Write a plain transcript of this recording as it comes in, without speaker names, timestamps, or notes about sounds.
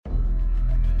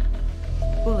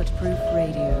Bulletproof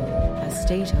Radio, a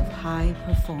state of high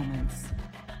performance.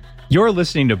 You're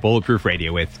listening to Bulletproof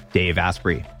Radio with Dave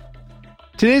Asprey.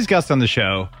 Today's guest on the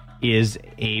show is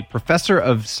a professor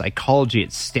of psychology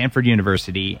at Stanford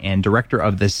University and director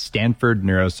of the Stanford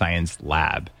Neuroscience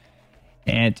Lab.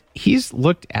 And he's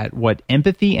looked at what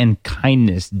empathy and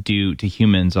kindness do to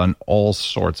humans on all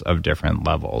sorts of different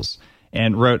levels,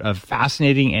 and wrote a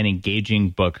fascinating and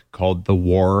engaging book called The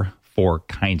War for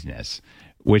Kindness,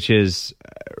 which is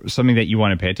something that you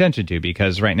want to pay attention to,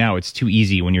 because right now it's too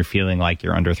easy when you're feeling like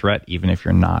you're under threat, even if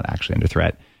you're not actually under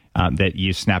threat, that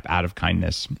you snap out of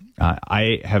kindness.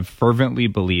 I have fervently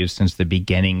believed since the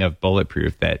beginning of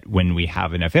Bulletproof that when we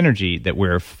have enough energy, that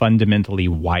we're fundamentally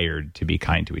wired to be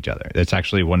kind to each other. That's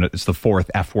actually it's the fourth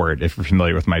F word, if you're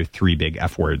familiar with my three big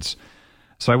F words.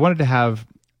 So I wanted to have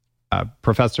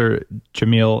Professor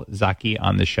Jamil Zaki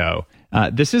on the show.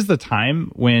 This is the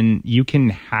time when you can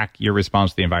hack your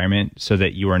response to the environment so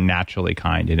that you are naturally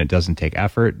kind and it doesn't take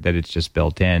effort, that it's just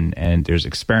built in, and there's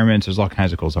experiments, there's all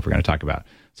kinds of cool stuff we're going to talk about.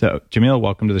 So Jamil,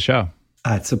 welcome to the show.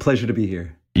 It's a pleasure to be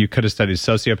here. You could have studied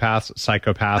sociopaths,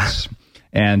 psychopaths,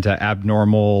 and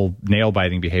abnormal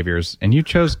nail-biting behaviors, and you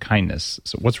chose kindness.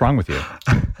 So what's wrong with you?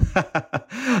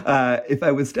 If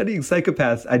I was studying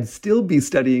psychopaths, I'd still be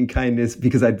studying kindness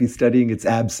because I'd be studying its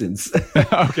absence.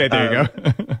 Okay, there you go.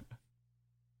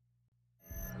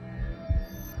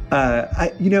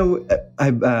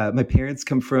 My parents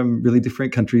come from really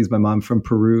different countries. My mom from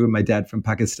Peru and my dad from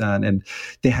Pakistan, and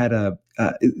they had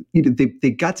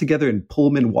they got together in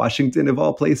Pullman, Washington, of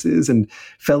all places, and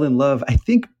fell in love. I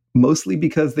think mostly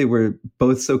because they were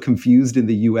both so confused in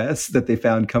the U.S. that they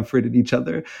found comfort in each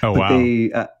other. Oh, but wow.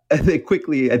 They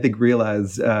quickly, I think,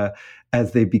 realized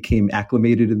as they became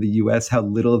acclimated in the U.S. how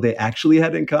little they actually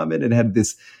had in common, and had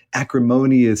this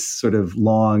acrimonious sort of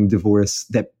long divorce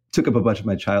that took up a bunch of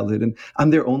my childhood. And I'm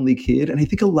their only kid. And I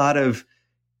think a lot of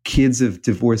kids of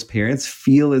divorced parents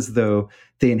feel as though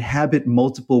they inhabit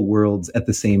multiple worlds at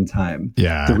the same time.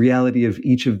 Yeah. The reality of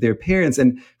each of their parents.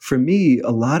 And for me,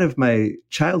 a lot of my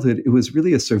childhood, it was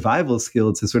really a survival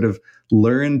skill to sort of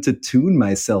learn to tune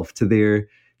myself to their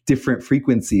different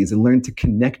frequencies and learn to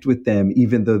connect with them,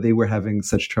 even though they were having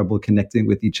such trouble connecting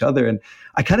with each other. And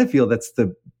I kind of feel that's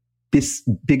the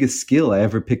biggest skill I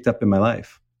ever picked up in my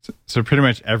life. So pretty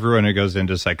much everyone who goes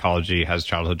into psychology has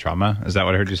childhood trauma. Is that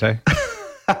what I heard you say?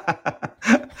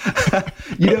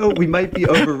 We might be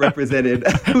overrepresented.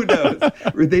 Who knows?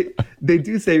 They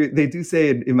do say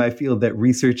in my field that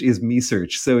research is me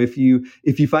search. So if you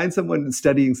find someone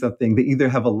studying something, they either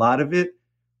have a lot of it,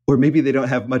 or maybe they don't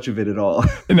have much of it at all.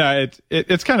 No,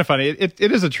 it's kind of funny. It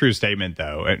is a true statement,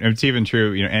 though, and it's even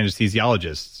true.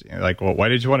 Anesthesiologists, like, well, why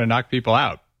did you want to knock people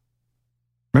out?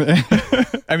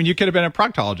 I mean, you could have been a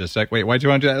proctologist. Like, wait, why'd you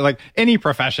want to do that? Like any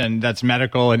profession that's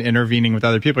medical and intervening with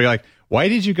other people, you're like, why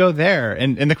did you go there?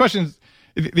 And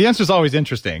the answer is always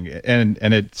interesting, and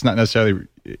it's not necessarily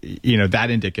that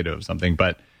indicative of something.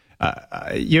 But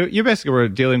you basically were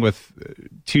dealing with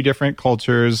two different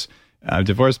cultures,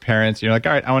 divorced parents. You're like,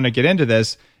 all right, I want to get into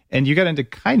this, and you got into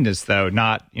kindness, though,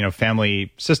 not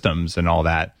family systems and all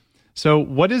that. So,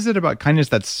 what is it about kindness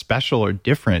that's special or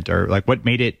different, or like what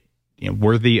made it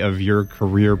worthy of your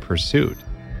career pursuit?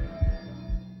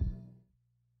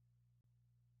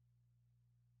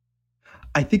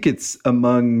 I think it's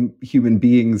among human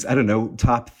beings, I don't know,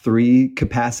 top 3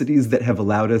 capacities that have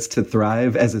allowed us to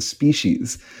thrive as a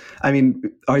species. I mean,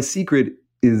 our secret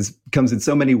comes in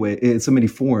so many ways, in so many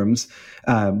forms.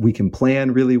 We can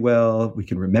plan really well, we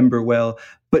can remember well,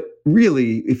 but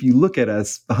really, if you look at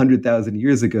us 100,000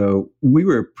 years ago, we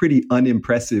were a pretty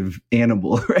unimpressive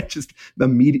animal, right? Just a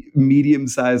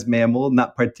medium-sized mammal,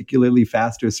 not particularly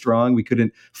fast or strong. We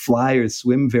couldn't fly or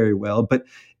swim very well, but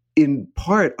in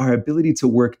part, our ability to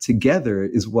work together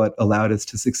is what allowed us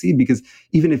to succeed, because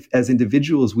even if as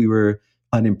individuals we were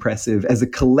unimpressive, as a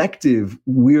collective,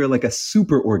 we're like a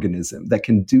super organism that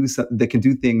can do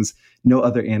things no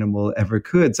other animal ever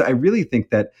could. So I really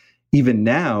think that even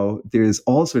now, there's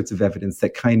all sorts of evidence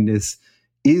that kindness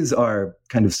is our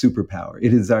kind of superpower.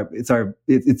 It's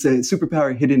a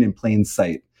superpower hidden in plain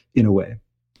sight, in a way.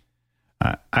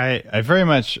 I very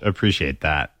much appreciate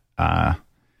that.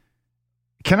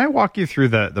 Can I walk you through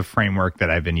the framework that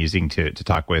I've been using to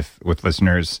talk with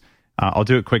listeners? I'll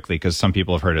do it quickly because some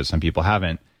people have heard it, some people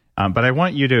haven't. But I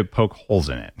want you to poke holes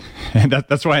in it. And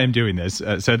that's why I'm doing this.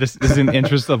 So this is in the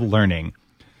interest of learning.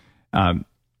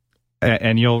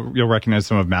 And you'll recognize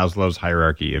some of Maslow's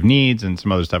hierarchy of needs and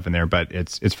some other stuff in there, but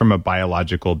it's from a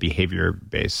biological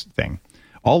behavior-based thing.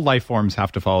 All life forms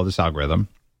have to follow this algorithm.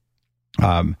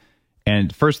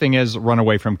 And first thing is run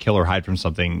away from, kill, or hide from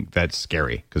something that's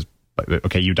scary, because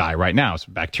okay, you die right now.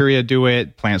 So bacteria do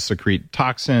it, plants secrete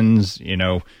toxins,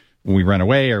 we run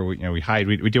away or we hide,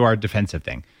 we do our defensive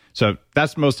thing. So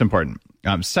that's most important.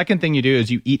 Second thing you do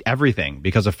is you eat everything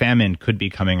because a famine could be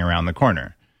coming around the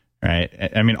corner, right?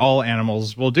 I mean, all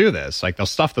animals will do this. Like they'll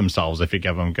stuff themselves if you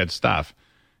give them good stuff,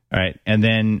 right? And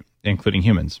then, including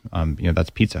humans, that's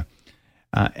pizza.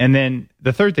 And then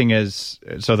the third thing is,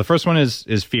 so the first one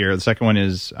is fear. The second one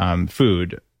is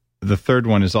food. The third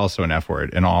one is also an F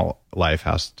word, and all life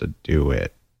has to do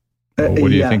it. What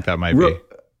do you think that might be?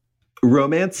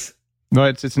 Romance? No,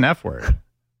 it's an F word.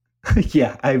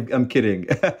 Yeah, I'm kidding.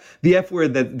 The F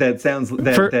word that sounds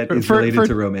that is related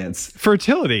to romance.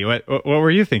 Fertility. What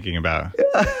were you thinking about?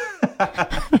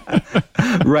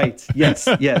 Right. Yes.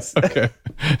 Okay.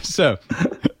 So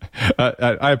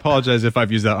I apologize if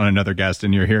I've used that on another guest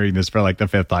and you're hearing this for like the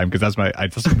fifth time, because that's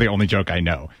the only joke I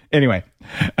know. Anyway,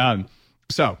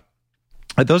 so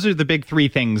those are the big three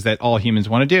things that all humans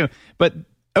want to do. But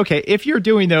okay, if you're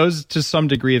doing those to some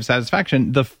degree of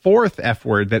satisfaction, the fourth F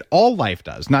word that all life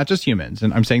does, not just humans,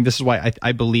 and I'm saying this is why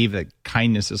I believe that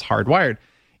kindness is hardwired,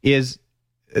 is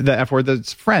the F word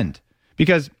that's friend.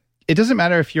 Because it doesn't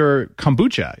matter if you're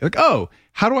kombucha. You're like, oh,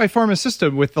 how do I form a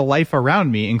system with the life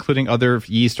around me, including other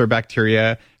yeast or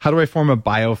bacteria? How do I form a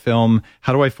biofilm?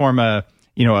 How do I form a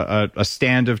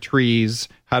stand of trees?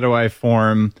 How do I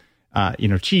form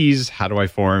cheese? How do I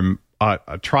form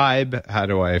a tribe? How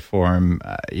do I form,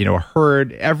 a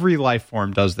herd? Every life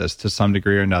form does this to some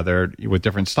degree or another with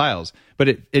different styles. But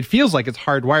it feels like it's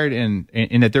hardwired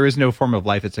in that there is no form of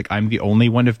life. It's like, I'm the only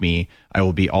one of me. I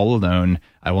will be all alone.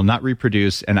 I will not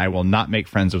reproduce, and I will not make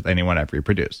friends with anyone I've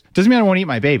reproduced. Doesn't mean I won't eat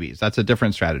my babies. That's a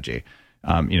different strategy.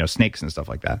 Snakes and stuff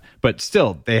like that. But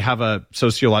still, they have a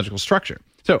sociological structure.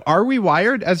 So are we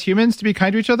wired as humans to be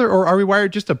kind to each other, or are we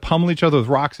wired just to pummel each other with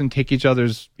rocks and take each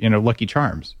other's, lucky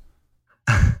charms?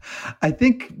 I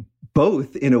think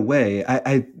both, in a way.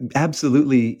 I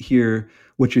absolutely hear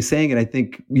what you're saying, and I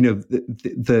think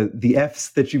the F's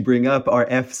that you bring up are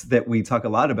F's that we talk a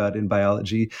lot about in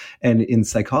biology and in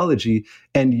psychology.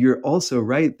 And you're also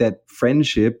right that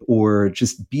friendship, or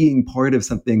just being part of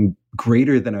something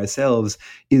greater than ourselves,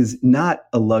 is not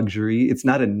a luxury. It's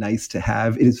not a nice to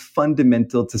have. It is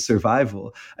fundamental to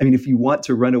survival. I mean, if you want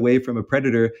to run away from a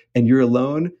predator and you're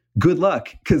alone, good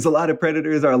luck, because a lot of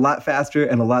predators are a lot faster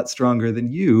and a lot stronger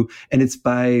than you. And it's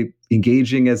by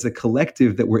engaging as a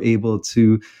collective that we're able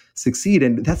to succeed.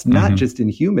 And that's not just in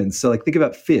humans. So think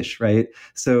about fish, right?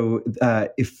 So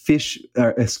if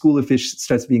a school of fish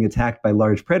starts being attacked by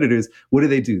large predators, what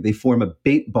do? They form a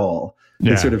bait ball.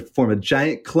 They sort of form a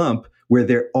giant clump where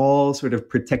they're all sort of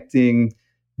protecting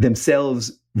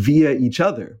themselves via each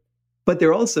other, but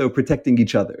they're also protecting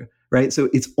each other, right?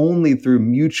 So it's only through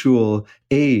mutual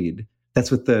aid. That's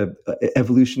what the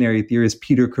evolutionary theorist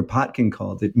Peter Kropotkin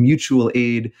called it, mutual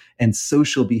aid and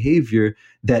social behavior,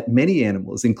 that many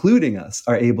animals, including us,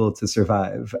 are able to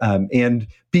survive and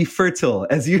be fertile,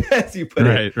 as you put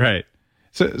it. Right.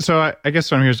 So I guess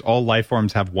what I'm hearing is all life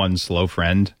forms have one slow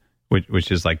friend,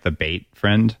 which is like the bait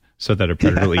friend, so that a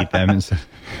predator will eat them instead.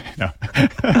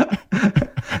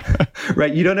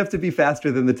 Right. You don't have to be faster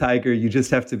than the tiger. You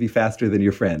just have to be faster than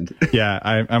your friend. Yeah.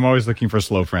 I'm always looking for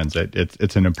slow friends.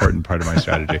 It's an important part of my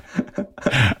strategy.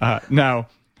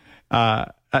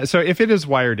 So if it is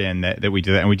wired in that we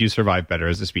do that and we do survive better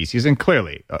as a species, and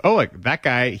clearly, that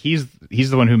guy, he's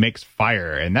the one who makes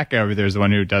fire, and that guy over there is the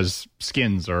one who does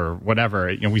skins or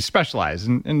whatever. We specialize,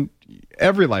 and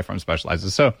every life form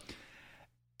specializes. So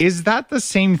is that the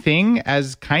same thing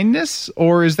as kindness,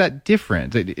 or is that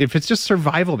different? If it's just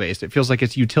survival based, it feels like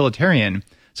it's utilitarian.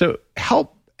 So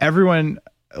help everyone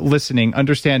listening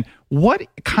understand what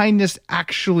kindness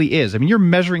actually is. I mean, you're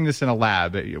measuring this in a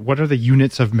lab. What are the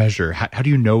units of measure? How do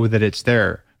you know that it's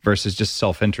there versus just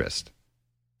self-interest?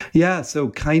 Yeah, so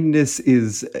kindness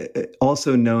is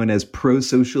also known as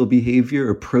prosocial behavior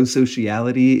or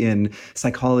prosociality in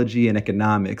psychology and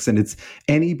economics. And it's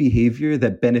any behavior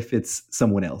that benefits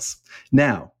someone else.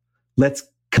 Now, let's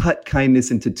cut kindness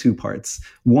into two parts.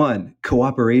 One,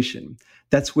 cooperation.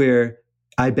 That's where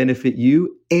I benefit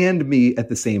you and me at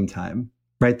the same time,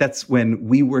 right? That's when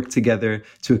we work together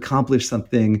to accomplish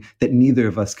something that neither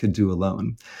of us could do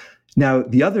alone. Now,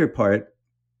 the other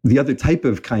type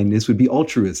of kindness would be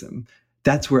altruism.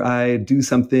 That's where I do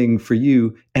something for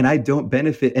you and I don't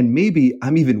benefit, and maybe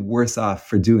I'm even worse off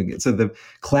for doing it. So the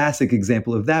classic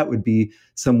example of that would be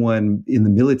someone in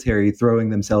the military throwing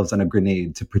themselves on a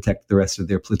grenade to protect the rest of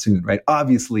their platoon, right?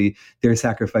 Obviously, they're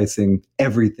sacrificing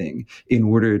everything in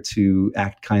order to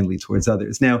act kindly towards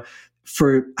others. Now,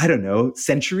 for,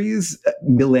 centuries,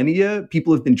 millennia,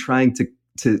 people have been trying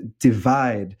to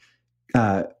divide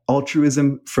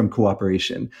altruism from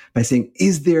cooperation by saying,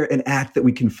 is there an act that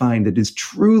we can find that is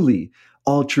truly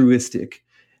altruistic?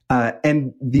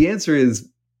 And the answer is,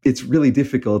 it's really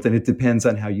difficult, and it depends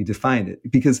on how you define it.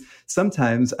 Because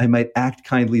sometimes I might act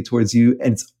kindly towards you,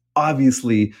 and it's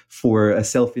obviously for a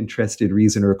self-interested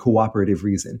reason or a cooperative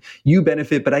reason. You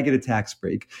benefit, but I get a tax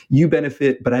break. You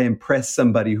benefit, but I impress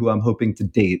somebody who I'm hoping to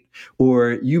date.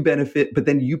 Or you benefit, but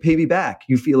then you pay me back.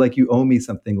 You feel like you owe me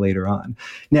something later on.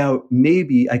 Now,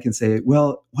 maybe I can say,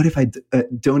 well, what if I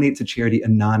donate to charity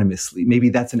anonymously? Maybe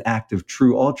that's an act of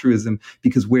true altruism,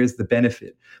 because where's the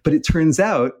benefit? But it turns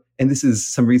out, and this is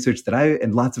some research that I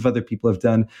and lots of other people have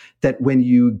done, that when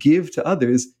you give to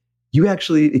others, you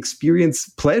actually experience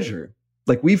pleasure.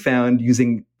 Like we found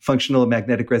using functional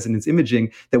magnetic resonance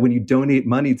imaging, that when you donate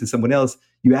money to someone else,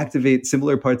 you activate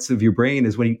similar parts of your brain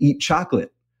as when you eat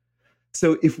chocolate.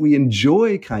 So if we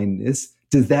enjoy kindness,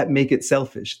 does that make it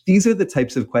selfish? These are the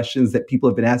types of questions that people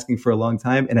have been asking for a long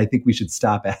time, and I think we should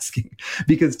stop asking.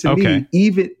 Because to me,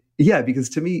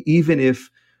 even if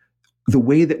the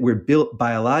way that we're built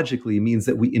biologically means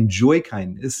that we enjoy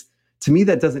kindness, to me,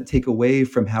 that doesn't take away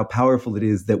from how powerful it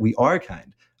is that we are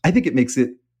kind. I think it makes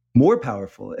it more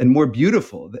powerful and more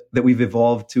beautiful that we've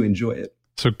evolved to enjoy it.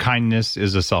 So kindness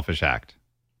is a selfish act?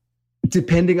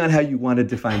 Depending on how you want to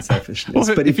define selfishness.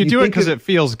 Well, but if you do it because it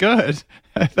feels good,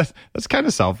 that's kind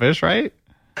of selfish, right?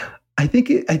 I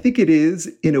think it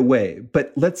is in a way,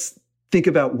 but let's think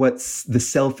about what's the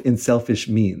self in selfish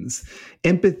means.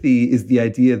 Empathy is the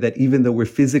idea that even though we're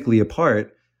physically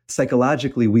apart,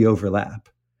 psychologically we overlap.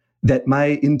 That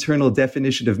my internal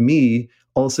definition of me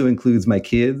also includes my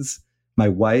kids, my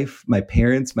wife, my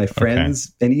parents, my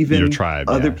friends, and even your tribe,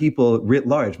 other people writ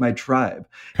large, my tribe.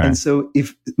 Okay. And so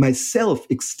if myself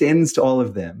extends to all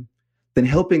of them, then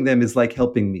helping them is like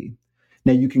helping me.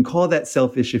 Now, you can call that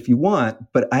selfish if you want,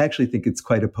 but I actually think it's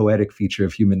quite a poetic feature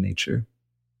of human nature.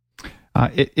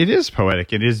 It is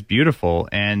poetic. It is beautiful.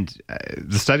 And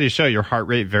the studies show your heart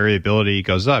rate variability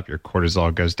goes up, your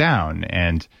cortisol goes down.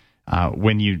 And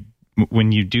when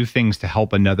you do things to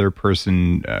help another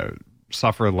person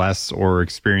suffer less or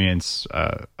experience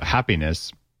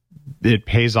happiness, it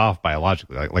pays off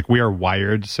biologically. Like we are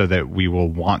wired so that we will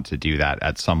want to do that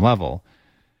at some level.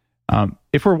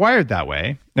 If we're wired that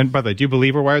way, and by the way, do you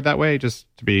believe we're wired that way? Just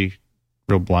to be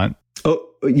real blunt. Oh,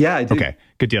 yeah, I do. Okay,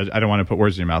 good deal. I don't want to put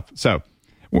words in your mouth. So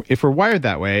if we're wired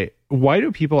that way, why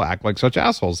do people act like such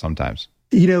assholes sometimes?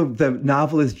 You know, the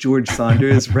novelist George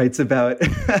Saunders writes about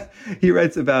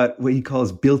what he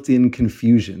calls built-in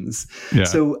confusions. Yeah.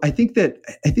 So I think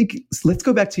let's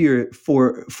go back to your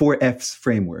four F's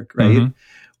framework, right? Mm-hmm.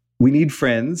 We need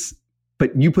friends,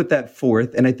 but you put that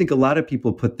fourth, and I think a lot of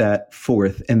people put that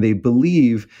fourth, and they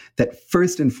believe that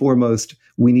first and foremost,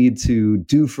 we need to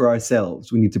do for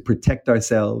ourselves. We need to protect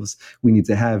ourselves. We need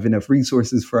to have enough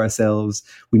resources for ourselves.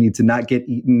 We need to not get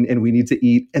eaten, and we need to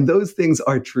eat. And those things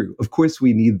are true. Of course,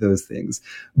 we need those things.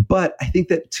 But I think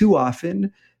that too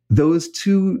often, those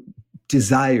two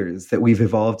desires that we've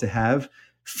evolved to have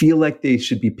feel like they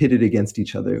should be pitted against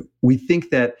each other. We think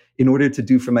that in order to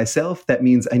do for myself, that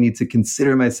means I need to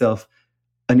consider myself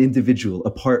an individual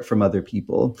apart from other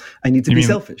people. I need to be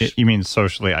selfish. You mean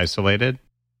socially isolated?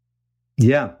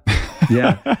 Yeah.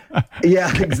 Yeah,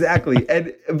 exactly.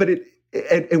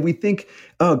 And we think,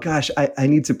 oh gosh, I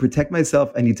need to protect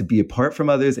myself. I need to be apart from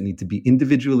others. I need to be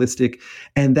individualistic.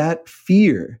 And that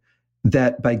fear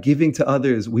that by giving to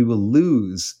others, we will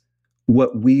lose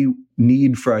what we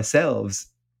need for ourselves,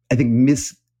 I think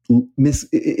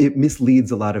it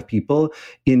misleads a lot of people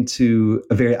into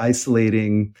a very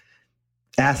isolating,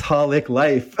 assholic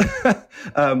life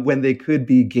when they could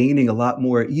be gaining a lot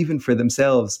more even for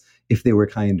themselves if they were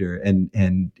kinder and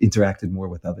interacted more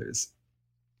with others.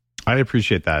 I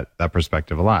appreciate that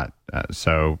perspective a lot.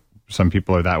 So some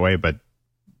people are that way, but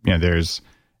there's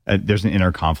an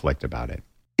inner conflict about it.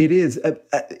 It is an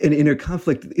inner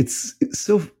conflict. It's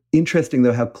so interesting,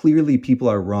 though, how clearly people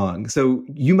are wrong. So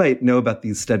you might know about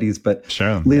these studies, but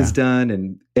sure, Liz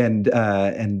Dunn and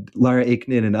Lara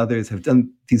Aikman and others have done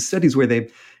these studies where they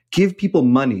give people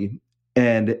money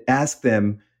and ask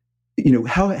them,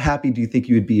 how happy do you think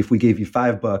you would be if we gave you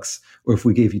 $5 or if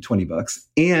we gave you $20,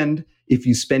 and if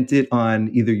you spent it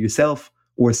on either yourself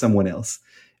or someone else?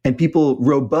 And people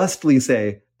robustly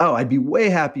say, oh, I'd be way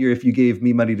happier if you gave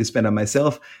me money to spend on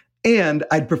myself, and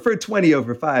I'd prefer 20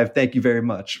 over 5. Thank you very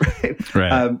much.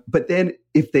 Right. But then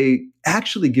if they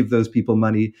actually give those people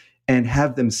money and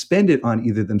have them spend it on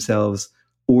either themselves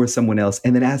or someone else,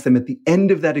 and then ask them at the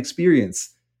end of that experience,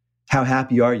 how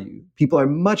happy are you? People are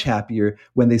much happier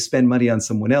when they spend money on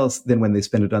someone else than when they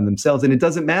spend it on themselves. And it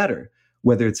doesn't matter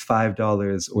whether it's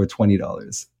 $5 or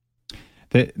 $20.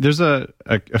 There's a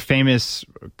famous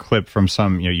clip from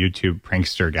some YouTube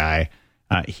prankster guy.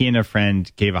 He and a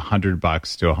friend gave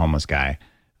 $100 to a homeless guy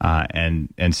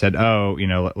and said, "Oh,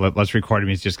 let's record him.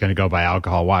 He's just going to go buy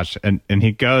alcohol. Watch." And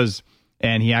he goes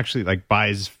and he actually like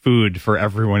buys food for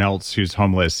everyone else who's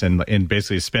homeless and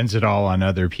basically spends it all on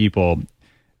other people.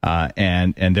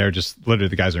 And they're just literally,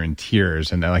 the guys are in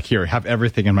tears and they're like, "Here, have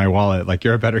everything in my wallet. Like,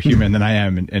 you're a better human than I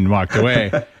am," and walked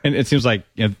away. And it seems like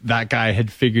that guy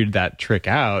had figured that trick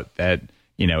out, that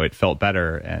it felt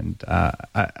better. And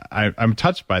I'm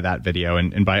touched by that video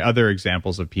and by other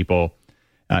examples of people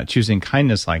choosing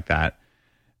kindness like that.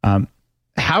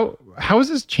 How is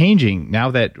this changing now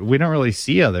that we don't really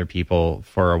see other people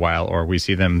for a while, or we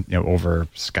see them over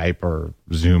Skype or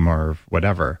Zoom or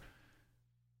whatever?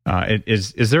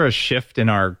 Is there a shift in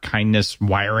our kindness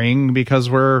wiring because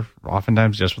we're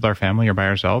oftentimes just with our family or by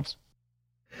ourselves?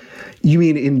 You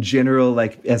mean in general,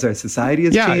 like as our society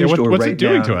has changed? What's right it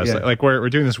doing now? to us? Yeah. Like we're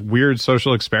doing this weird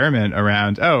social experiment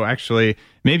around, actually,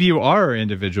 maybe you are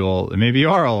individual, maybe you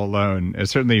are all alone.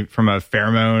 Certainly from a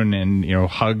pheromone and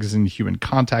hugs and human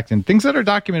contact and things that are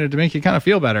documented to make you kind of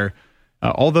feel better.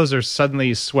 All those are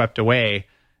suddenly swept away,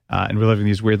 and we're living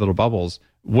these weird little bubbles.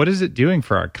 What is it doing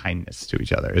for our kindness to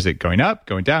each other? Is it going up,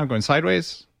 going down, going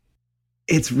sideways?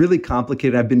 It's really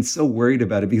complicated. I've been so worried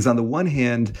about it because on the one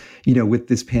hand, with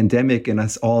this pandemic and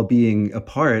us all being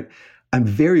apart, I'm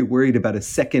very worried about a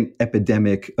second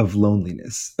epidemic of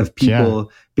loneliness, of people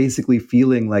basically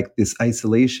feeling like this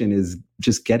isolation is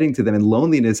just getting to them. And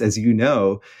loneliness, as you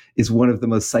know, is one of the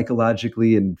most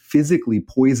psychologically and physically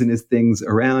poisonous things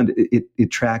around.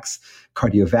 It tracks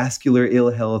cardiovascular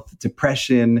ill health,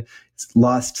 depression,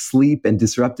 lost sleep and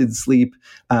disrupted sleep,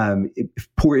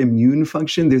 poor immune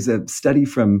function. There's a study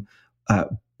from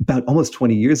about almost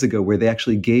 20 years ago where they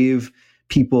actually gave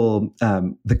people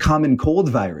the common cold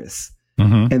virus.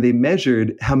 Mm-hmm. And they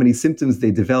measured how many symptoms they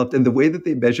developed. And the way that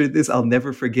they measured this, I'll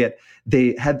never forget.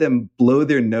 They had them blow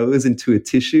their nose into a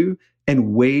tissue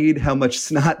and weighed how much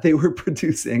snot they were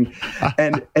producing.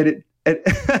 and it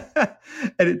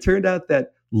turned out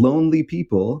that lonely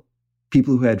people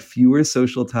who had fewer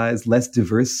social ties, less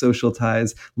diverse social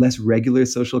ties, less regular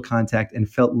social contact, and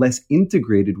felt less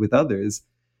integrated with others,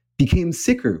 became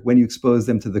sicker when you exposed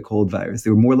them to the cold virus. They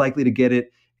were more likely to get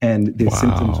it, and their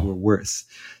symptoms were worse.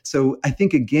 So I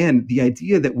think, again, the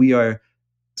idea that we are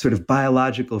sort of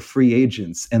biological free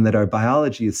agents and that our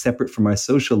biology is separate from our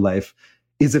social life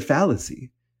is a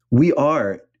fallacy. We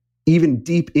are, even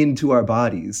deep into our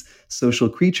bodies, social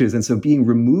creatures. And so being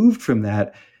removed from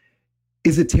that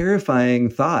is a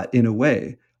terrifying thought in a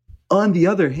way. On the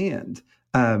other hand,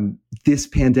 this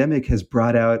pandemic has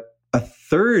brought out a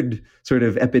third sort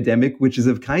of epidemic, which is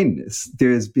of kindness.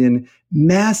 There has been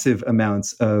massive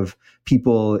amounts of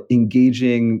people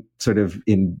engaging sort of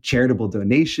in charitable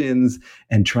donations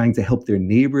and trying to help their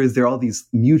neighbors. There are all these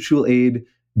mutual aid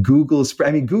Google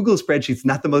spreadsheets,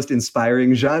 not the most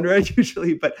inspiring genre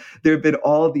usually, but there have been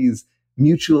all these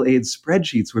mutual aid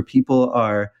spreadsheets where people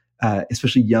are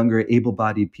especially younger,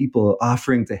 able-bodied people,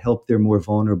 offering to help their more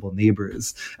vulnerable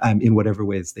neighbors in whatever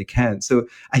ways they can. So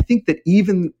I think that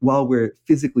even while we're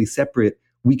physically separate,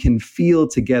 we can feel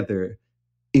together,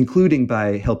 including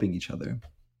by helping each other.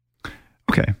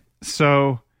 Okay.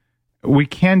 So we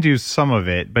can do some of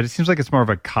it, but it seems like it's more of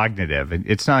a cognitive.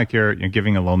 It's not like you're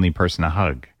giving a lonely person a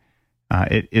hug.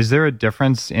 Is there a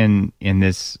difference in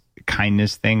this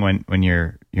kindness thing when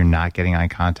you're not getting eye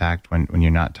contact, when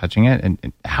you're not touching it?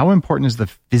 And how important is the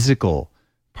physical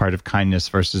part of kindness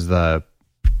versus the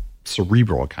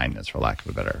cerebral kindness, for lack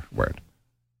of a better word?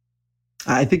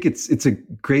 I think it's a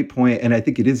great point, and I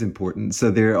think it is important.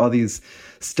 So there are all these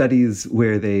studies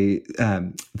where they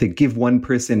give one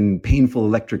person painful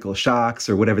electrical shocks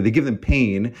or whatever. They give them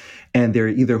pain, and they're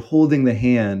either holding the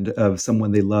hand of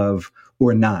someone they love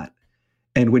or not.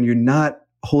 And when you're not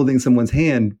holding someone's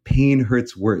hand, pain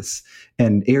hurts worse.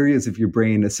 And areas of your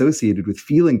brain associated with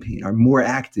feeling pain are more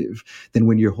active than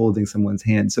when you're holding someone's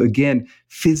hand. So again,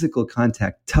 physical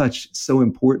contact, touch, so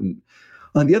important.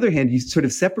 On the other hand, you sort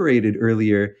of separated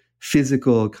earlier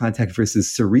physical contact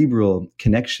versus cerebral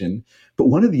connection. But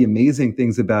one of the amazing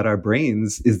things about our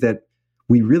brains is that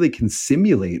we really can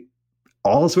simulate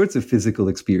all sorts of physical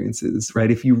experiences, right?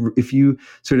 If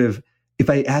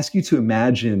I ask you to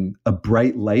imagine a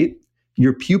bright light,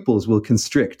 your pupils will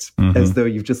constrict as though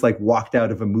you've just like walked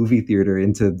out of a movie theater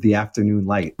into the afternoon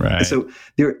light. Right. So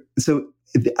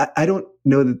I don't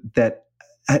know that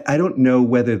I don't know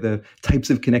whether the types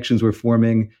of connections we're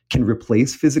forming can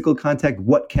replace physical contact.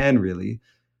 What can really?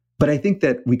 But I think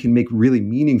that we can make really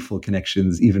meaningful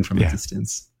connections even from a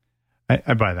distance.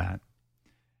 I buy that.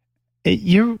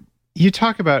 You You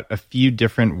talk about a few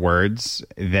different words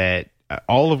that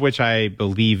all of which I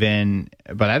believe in,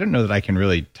 but I don't know that I can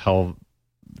really tell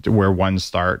where one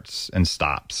starts and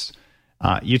stops.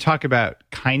 You talk about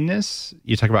kindness,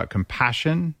 you talk about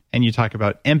compassion, and you talk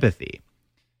about empathy.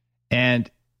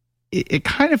 And it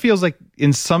kind of feels like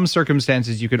in some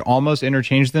circumstances you could almost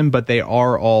interchange them, but they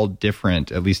are all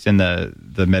different, at least in the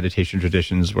meditation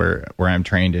traditions where I'm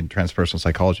trained in transpersonal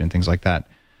psychology and things like that.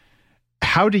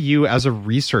 How do you, as a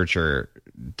researcher,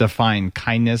 define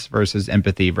kindness versus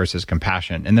empathy versus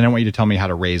compassion? And then I want you to tell me how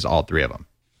to raise all three of them.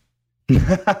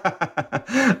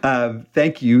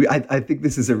 Thank you. I think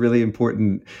this is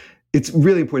it's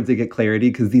really important to get clarity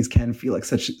because these can feel like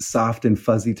such soft and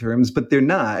fuzzy terms, but they're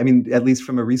not. I mean, at least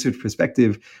from a research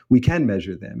perspective, we can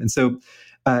measure them. And so,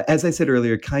 as I said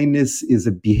earlier, kindness is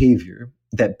a behavior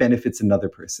that benefits another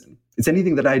person. It's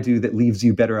anything that I do that leaves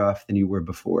you better off than you were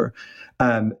before.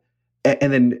 And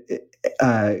then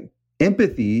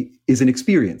empathy is an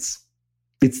experience.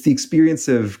 It's the experience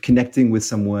of connecting with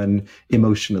someone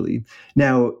emotionally.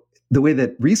 Now, the way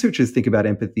that researchers think about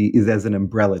empathy is as an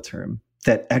umbrella term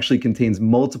that actually contains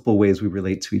multiple ways we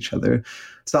relate to each other.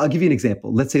 So I'll give you an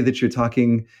example. Let's say that you're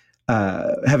talking,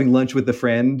 having lunch with a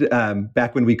friend,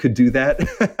 back when we could do that.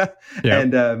 Yeah.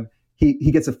 And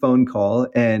he gets a phone call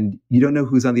and you don't know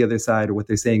who's on the other side or what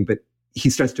they're saying, but he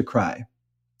starts to cry.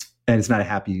 And it's not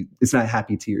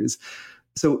happy tears.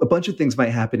 So a bunch of things might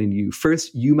happen in you.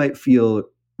 First, you might feel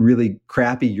really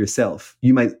crappy yourself.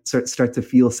 You might start to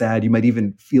feel sad. You might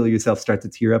even feel yourself start to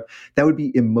tear up. That would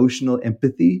be emotional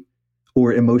empathy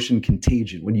or emotion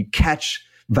contagion, when you catch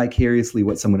vicariously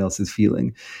what someone else is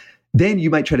feeling. Then you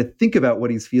might try to think about what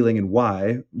he's feeling and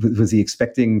why. Was he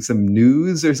expecting some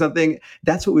news or something?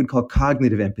 That's what we'd call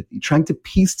cognitive empathy, trying to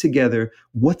piece together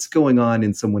what's going on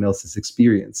in someone else's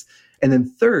experience. And then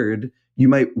third, you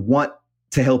might want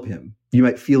to help him. You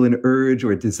might feel an urge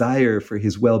or a desire for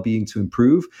his well-being to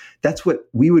improve. That's what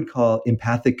we would call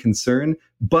empathic concern.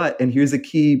 But, and here's a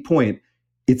key point,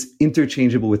 it's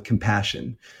interchangeable with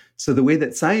compassion. So the way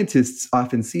that scientists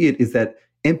often see it is that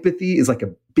empathy is like a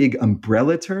big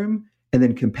umbrella term, and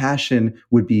then compassion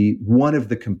would be one of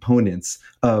the components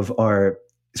of our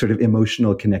sort of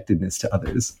emotional connectedness to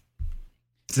others.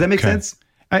 Does that make sense?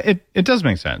 It does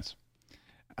make sense.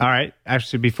 All right.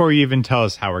 Actually, before you even tell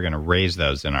us how we're going to raise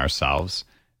those in ourselves,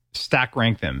 stack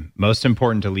rank them. Most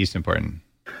important to least important.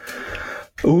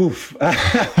 Oof. the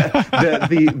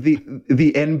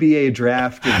NBA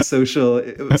draft of social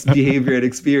behavior and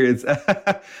experience.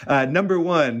 Number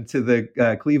one to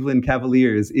the Cleveland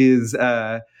Cavaliers is,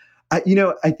 I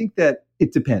think that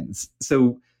it depends.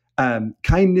 So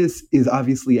kindness is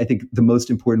obviously, I think, the most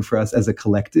important for us as a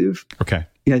collective. Okay.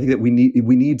 I think that we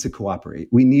need to cooperate.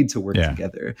 We need to work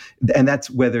together. And that's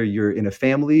whether you're in a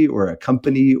family or a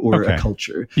company or a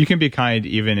culture. You can be kind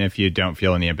even if you don't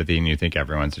feel any empathy and you think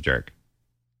everyone's a jerk.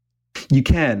 You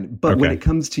can, but when it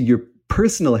comes to your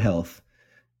personal health,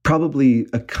 probably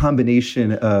a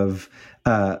combination of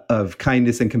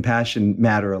kindness and compassion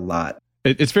matter a lot.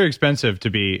 It's very expensive to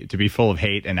be full of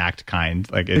hate and act kind.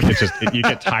 Like it's just you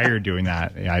get tired doing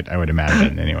that. I would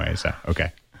imagine anyway. So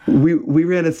okay. We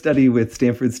ran a study with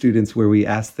Stanford students where we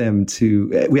asked them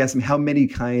how many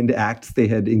kind acts they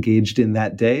had engaged in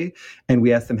that day, and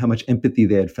we asked them how much empathy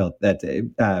they had felt that day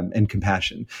and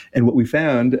compassion. And what we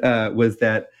found was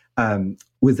that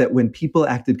when people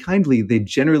acted kindly, they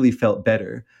generally felt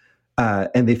better.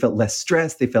 And they felt less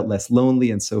stressed, they felt less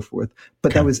lonely, and so forth.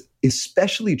 But that was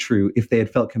especially true if they had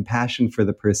felt compassion for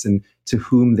the person to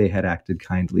whom they had acted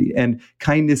kindly. And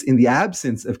kindness in the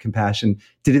absence of compassion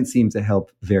didn't seem to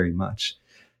help very much.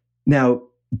 Now,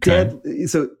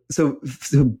 so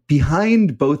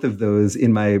behind both of those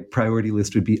in my priority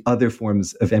list would be other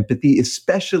forms of empathy,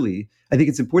 especially, I think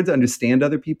it's important to understand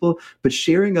other people, but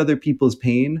sharing other people's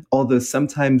pain, although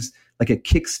sometimes like a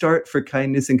kickstart for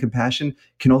kindness and compassion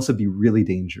can also be really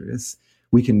dangerous.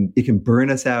 It can burn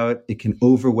us out. It can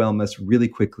overwhelm us really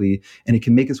quickly. And it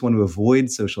can make us want to avoid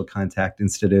social contact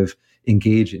instead of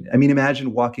engage in it. I mean,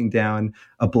 imagine walking down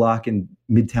a block in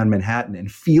Midtown Manhattan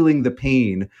and feeling the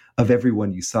pain of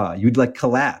everyone you saw. You'd like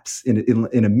collapse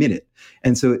in a minute.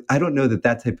 And so I don't know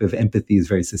that type of empathy is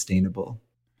very sustainable.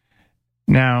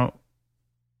 Now,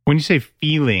 when you say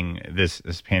feeling this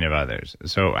pain of others,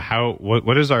 so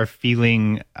what is our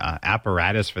feeling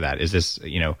apparatus for that? Is this,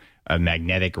 a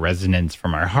magnetic resonance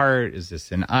from our heart? Is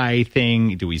this an eye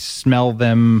thing? Do we smell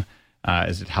them?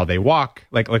 Is it how they walk?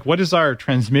 Like what is our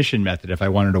transmission method if I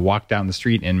wanted to walk down the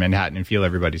street in Manhattan and feel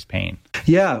everybody's pain?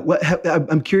 Yeah, well,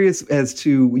 I'm curious as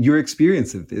to your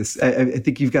experience of this. I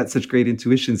think you've got such great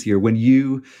intuitions here. When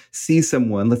you see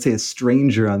someone, let's say a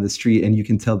stranger on the street, and you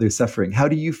can tell they're suffering, how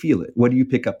do you feel it? What do you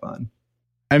pick up on?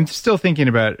 I'm still thinking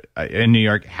about in New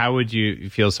York, how would you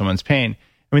feel someone's pain?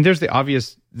 I mean, there's the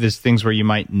obvious, this things where you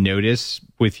might notice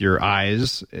with your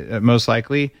eyes, most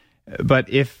likely. But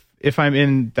if I'm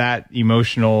in that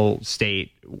emotional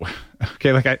state,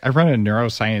 okay, like I run a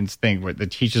neuroscience thing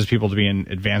that teaches people to be in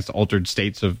advanced altered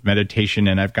states of meditation.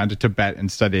 And I've gone to Tibet and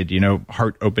studied,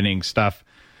 heart opening stuff.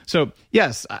 So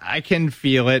yes, I can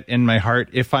feel it in my heart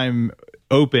if I'm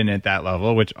open at that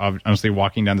level, which honestly,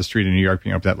 walking down the street in New York,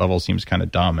 being up at that level seems kind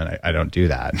of dumb. And I don't do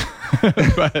that.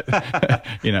 But,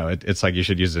 it's like you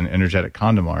should use an energetic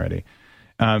condom already.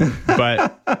 So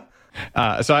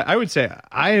I would say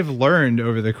I have learned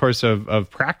over the course of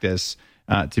practice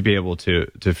to be able to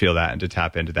feel that and to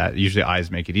tap into that. Usually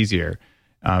eyes make it easier.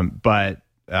 But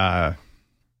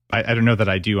I don't know that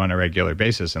I do on a regular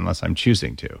basis unless I'm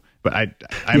choosing to. But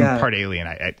I'm part alien.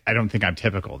 I don't think I'm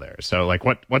typical there. So like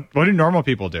what do normal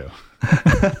people do?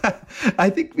 I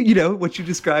think what you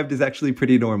described is actually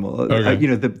pretty normal.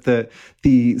 Okay.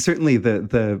 Certainly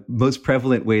the most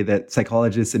prevalent way that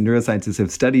psychologists and neuroscientists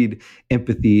have studied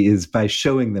empathy is by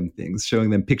showing them things,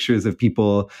 showing them pictures of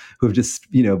people who have just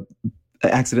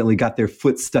accidentally got their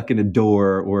foot stuck in a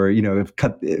door, or have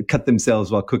cut themselves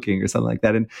while cooking or something like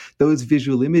that. And those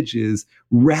visual images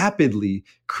rapidly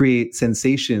create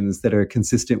sensations that are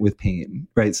consistent with pain,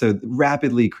 right? So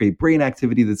rapidly create brain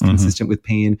activity that's consistent with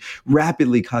pain,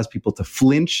 rapidly cause people to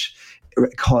flinch,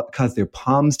 cause their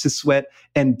palms to sweat.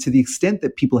 And to the extent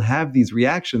that people have these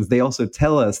reactions, they also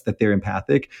tell us that they're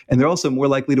empathic, and they're also more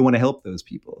likely to want to help those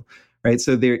people, right?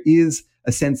 So there is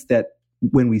a sense that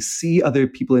when we see other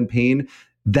people in pain,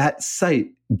 that sight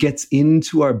gets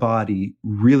into our body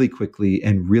really quickly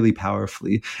and really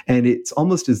powerfully. And it's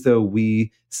almost as though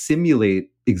we simulate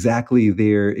exactly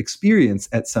their experience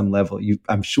at some level.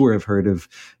 I'm sure have heard of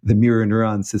the mirror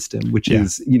neuron system, which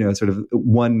is, sort of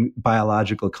one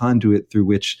biological conduit through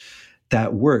which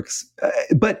that works.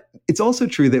 But it's also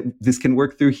true that this can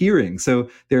work through hearing. So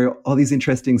there are all these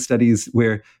interesting studies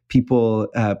where people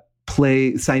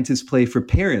scientists play for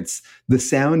parents the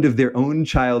sound of their own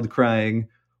child crying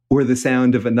or the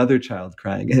sound of another child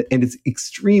crying. And it's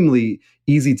extremely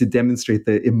easy to demonstrate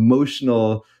the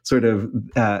emotional sort of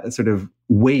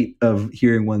weight of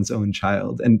hearing one's own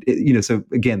child. And, so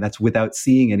again, that's without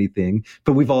seeing anything,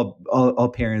 but we've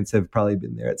all parents have probably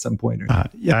been there at some point.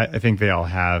 I think they all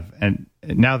have. And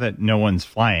now that no one's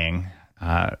flying,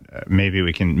 maybe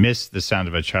we can miss the sound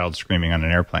of a child screaming on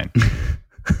an airplane.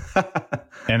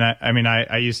 And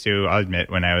I used to, I'll admit,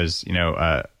 when I was,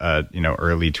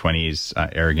 early 20s,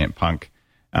 arrogant punk,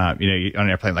 on an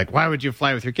airplane, like, why would you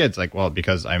fly with your kids? Like, well,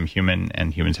 because I'm human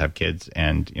and humans have kids,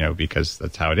 and, because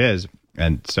that's how it is.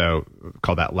 And so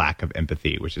call that lack of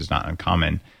empathy, which is not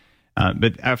uncommon.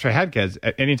 But after I had kids,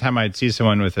 anytime I'd see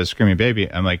someone with a screaming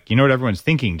baby, I'm like, you know what everyone's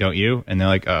thinking, don't you? And they're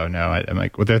like, oh no. I'm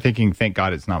like, well, they're thinking, thank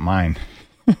God it's not mine.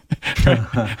 So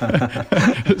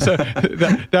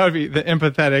that would be the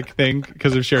empathetic thing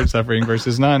because of shared suffering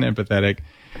versus non-empathetic,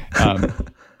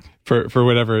 for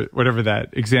whatever that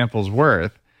example's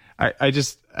worth. I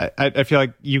feel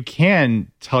like you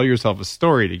can tell yourself a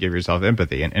story to give yourself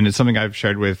empathy, and it's something I've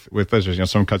shared with listeners.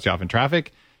 Someone cuts you off in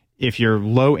traffic. If you're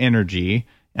low energy,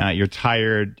 you're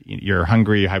tired, you're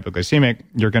hungry, hypoglycemic,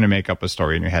 you're going to make up a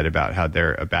story in your head about how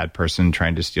they're a bad person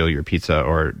trying to steal your pizza,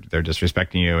 or they're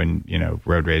disrespecting you and,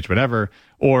 road rage, whatever.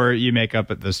 Or you make up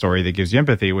the story that gives you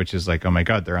empathy, which is like, oh my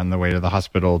God, they're on the way to the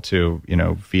hospital to,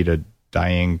 feed a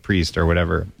dying priest or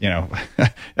whatever,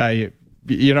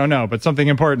 you don't know, but something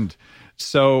important.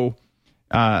 So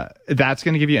that's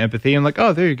going to give you empathy, and like,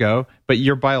 oh, there you go. But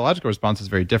your biological response is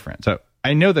very different. So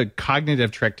I know the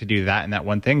cognitive trick to do that and that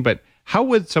one thing, but how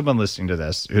would someone listening to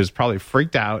this, who's probably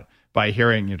freaked out by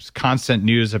hearing just constant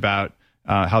news about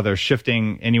how they're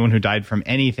shifting anyone who died from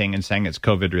anything and saying it's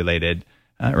COVID related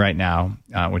right now,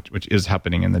 which is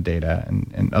happening in the data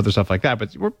and other stuff like that.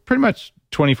 But we're pretty much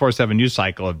 24/7 news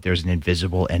cycle of there's an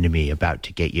invisible enemy about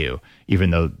to get you,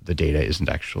 even though the data isn't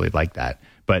actually like that.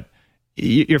 But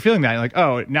you're feeling that, you're like,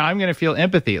 oh, now I'm going to feel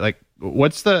empathy. Like,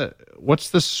 what's the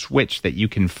switch that you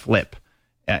can flip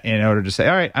in order to say,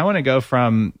 all right, I want to go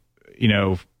from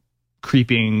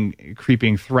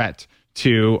creeping threat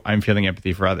to I'm feeling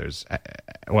empathy for others.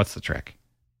 What's the trick?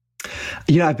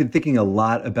 I've been thinking a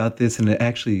lot about this, and I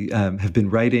actually have been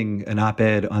writing an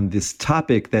op-ed on this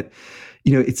topic that,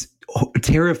 it's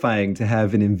terrifying to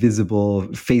have an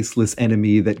invisible, faceless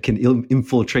enemy that can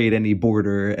infiltrate any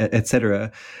border, et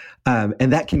cetera.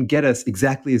 And that can get us,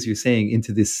 exactly as you're saying,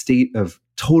 into this state of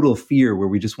total fear where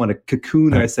we just want to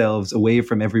cocoon ourselves away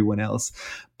from everyone else.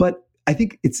 But I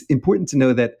think it's important to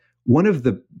know that one of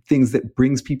the things that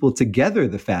brings people together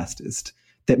the fastest,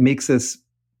 that makes us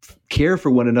care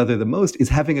for one another the most, is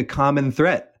having a common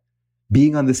threat,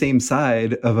 being on the same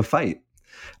side of a fight.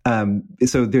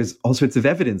 So there's all sorts of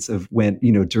evidence of when,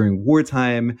 during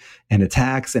wartime and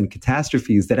attacks and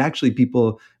catastrophes, that actually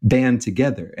people band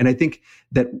together. And I think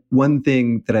that one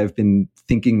thing that I've been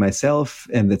thinking myself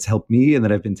and that's helped me and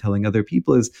that I've been telling other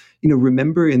people is,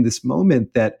 remember in this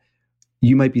moment that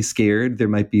you might be scared. There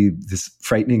might be this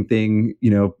frightening thing,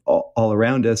 all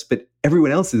around us, but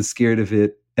everyone else is scared of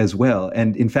it as well.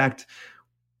 And in fact,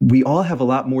 we all have a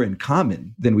lot more in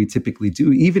common than we typically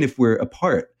do, even if we're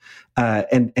apart.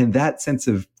 And that sense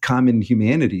of common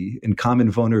humanity and common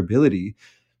vulnerability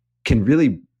can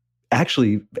really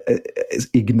actually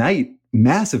ignite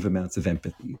massive amounts of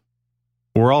empathy.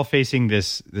 We're all facing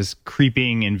this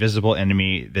creeping invisible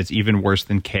enemy that's even worse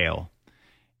than kale.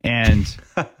 And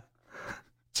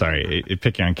sorry,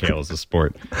 picking on kale is a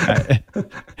sport.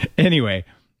 Anyway,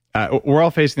 we're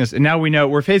all facing this, and now we know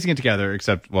we're facing it together,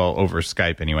 except, over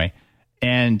Skype anyway.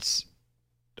 And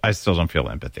I still don't feel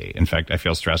empathy. In fact, I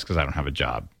feel stressed because I don't have a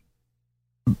job.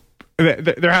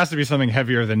 There has to be something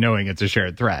heavier than knowing it's a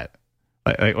shared threat.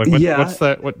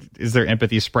 What is there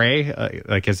empathy spray?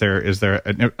 Is there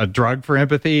a drug for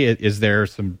empathy? Is there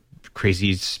some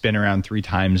crazy spin around 3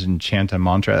 times and chant a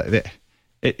mantra?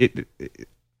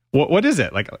 What is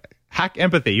it? Hack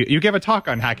empathy. You give a talk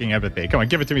on hacking empathy. Come on,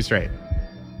 give it to me straight.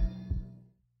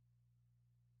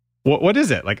 What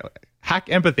is it? Hack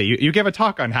empathy. You give a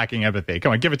talk on hacking empathy.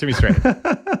 Come on, give it to me straight.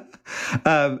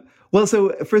 Well, so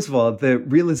first of all, the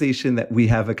realization that we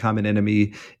have a common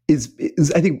enemy is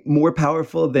I think, more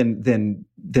powerful than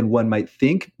one might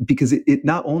think, because it's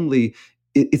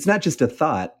not just a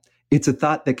thought. It's a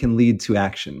thought that can lead to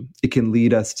action. It can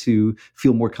lead us to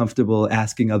feel more comfortable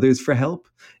asking others for help.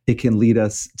 It can lead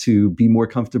us to be more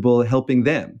comfortable helping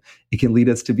them. It can lead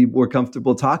us to be more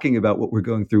comfortable talking about what we're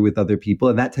going through with other people.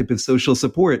 And that type of social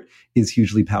support is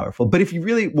hugely powerful. But if you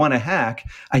really want to hack,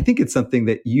 I think it's something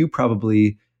that you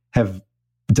probably have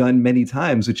done many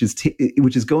times, which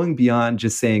is going beyond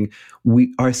just saying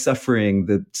we are suffering,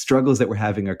 the struggles that we're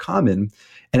having are common,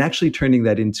 and actually turning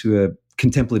that into a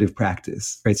contemplative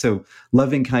practice, right? So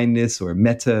loving kindness or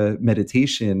metta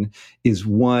meditation is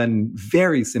one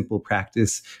very simple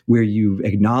practice where you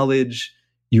acknowledge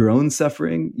your own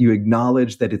suffering, you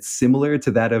acknowledge that it's similar to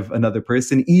that of another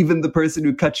person, even the person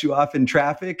who cut you off in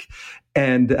traffic,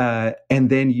 and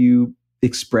then you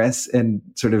express and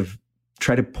sort of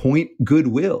try to point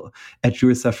goodwill at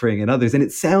your suffering and others. And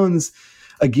it sounds,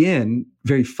 again,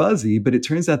 very fuzzy, but it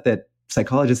turns out that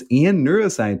psychologists and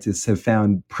neuroscientists have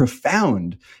found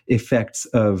profound effects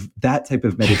of that type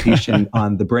of meditation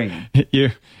on the brain.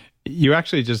 You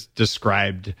actually just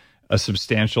described a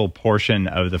substantial portion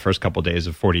of the first couple of days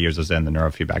of 40 Years of Zen, the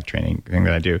neurofeedback training thing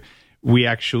that I do. We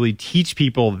actually teach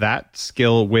people that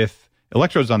skill with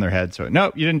electrodes on their head. So,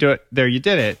 no, you didn't do it. There, you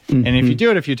did it. Mm-hmm. And if you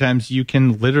do it a few times, you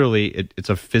can literally, it's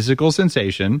a physical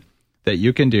sensation that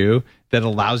you can do that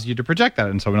allows you to project that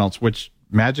on someone else, which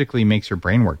magically makes your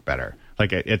brain work better.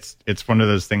 It's one of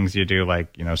those things you do,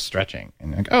 stretching,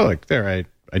 and there,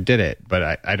 I did it,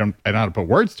 but I don't know how to put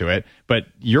words to it. But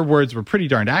your words were pretty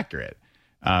darned accurate,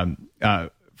 from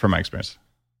my experience.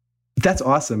 That's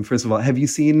awesome. First of all, have you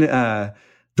seen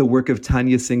the work of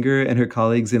Tanya Singer and her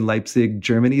colleagues in Leipzig,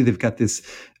 Germany? They've got this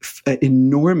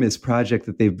enormous project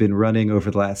that they've been running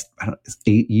over the last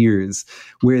 8 years,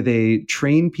 where they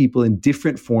train people in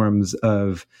different forms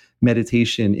of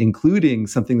meditation, including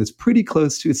something that's pretty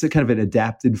close to, it's a kind of an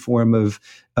adapted form of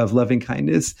loving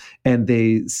kindness. And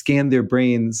they scan their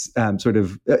brains so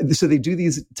they do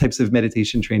these types of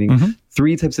meditation training,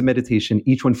 3 types of meditation,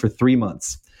 each one for 3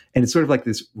 months. And it's sort of like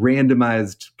this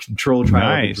randomized control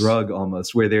trial of a drug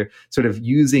almost, where they're sort of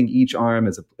using each arm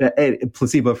as a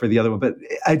placebo for the other one. But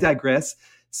I digress.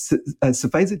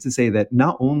 Suffice it to say that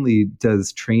not only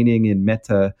does training in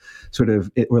metta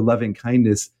or loving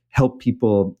kindness help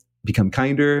people become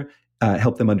kinder,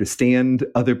 help them understand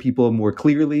other people more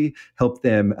clearly, help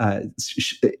them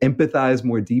empathize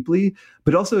more deeply,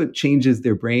 but also it changes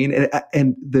their brain.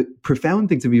 And the profound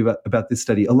thing to me about this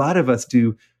study, a lot of us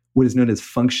do what is known as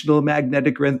functional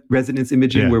magnetic resonance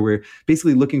imaging, where we're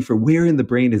basically looking for where in the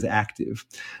brain is active.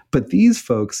 But these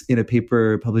folks, in a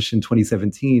paper published in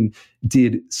 2017,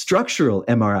 did structural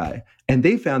MRI, and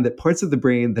they found that parts of the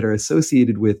brain that are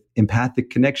associated with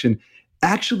empathic connection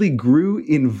actually grew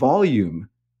in volume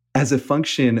as a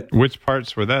function. Which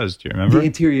parts were those? Do you remember? The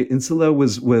anterior insula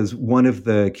was one of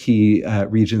the key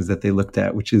regions that they looked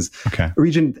at, which is a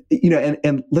region,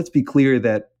 and let's be clear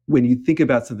that when you think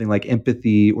about something like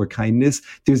empathy or kindness,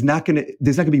 there's not going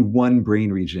to be one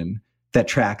brain region that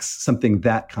tracks something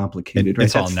that complicated, right?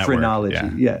 It's all That's network. phrenology.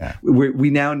 Yeah. We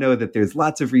now know that there's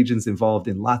lots of regions involved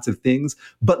in lots of things.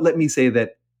 But let me say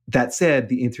that said,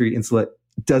 the anterior insula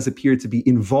does appear to be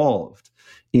involved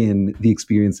in the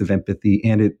experience of empathy.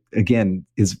 And it, again,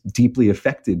 is deeply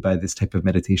affected by this type of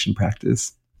meditation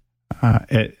practice.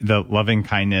 The loving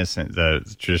kindness and the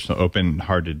traditional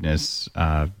open-heartedness,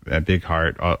 a big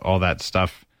heart, all that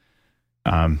stuff,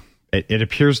 it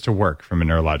appears to work from a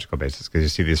neurological basis because you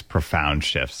see these profound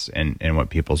shifts in what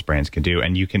people's brains can do.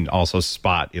 And you can also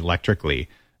spot electrically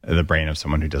the brain of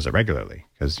someone who does it regularly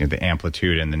because the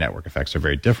amplitude and the network effects are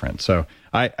very different. So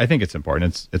I think it's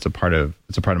important. It's a part of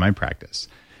my practice.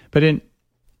 But in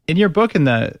your book, in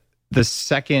the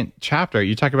second chapter,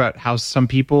 you talk about how some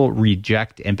people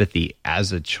reject empathy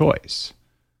as a choice.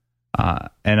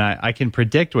 And I can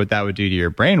predict what that would do to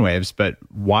your brainwaves, but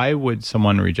why would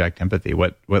someone reject empathy?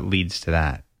 What leads to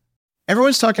that?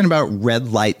 Everyone's talking about red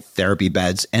light therapy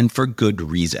beds, and for good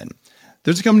reason.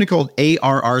 There's a company called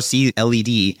ARRC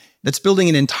LED that's building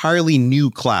an entirely new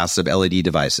class of LED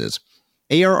devices.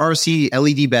 ARRC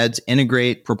LED beds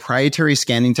integrate proprietary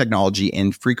scanning technology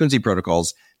and frequency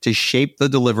protocols to shape the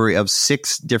delivery of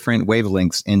 6 different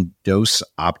wavelengths in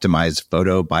dose-optimized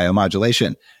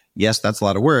photobiomodulation. Yes, that's a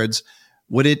lot of words.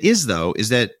 What it is, though, is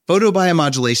that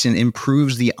photobiomodulation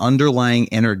improves the underlying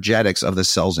energetics of the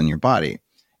cells in your body.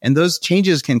 And those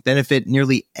changes can benefit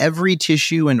nearly every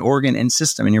tissue and organ and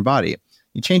system in your body.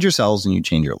 You change your cells and you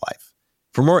change your life.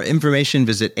 For more information,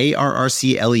 visit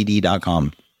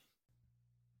arrcled.com.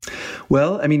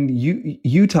 Well, I mean,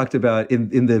 you talked about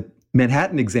in the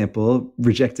Manhattan example,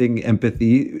 rejecting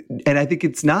empathy. And I think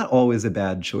it's not always a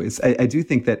bad choice. I do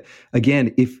think that,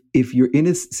 again, if you're in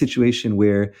a situation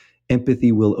where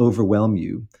empathy will overwhelm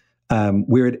you,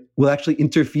 where it will actually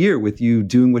interfere with you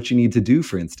doing what you need to do,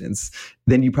 for instance,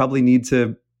 then you probably need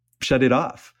to shut it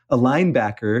off. A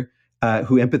linebacker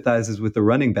who empathizes with a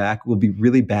running back will be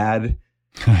really bad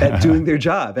at doing their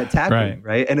job, at tackling,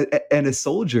 right? And a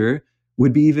soldier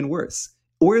would be even worse.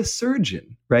 Or a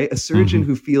surgeon, right? A surgeon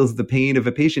who feels the pain of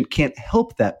a patient can't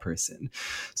help that person.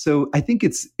 So I think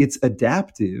it's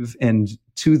adaptive and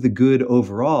to the good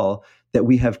overall that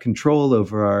we have control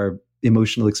over our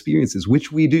emotional experiences,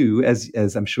 which we do,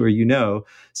 as I'm sure you know.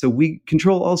 So we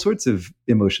control all sorts of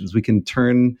emotions. We can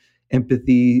turn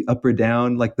empathy up or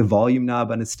down like the volume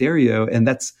knob on a stereo, and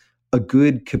that's a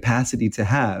good capacity to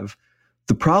have.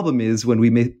 The problem is when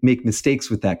we make mistakes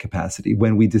with that capacity,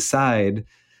 when we decide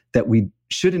that we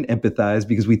shouldn't empathize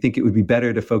because we think it would be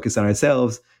better to focus on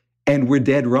ourselves, and we're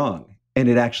dead wrong, and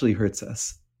it actually hurts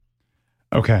us.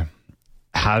 Okay.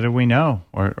 How do we know?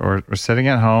 Or we're sitting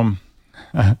at home,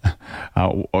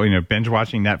 binge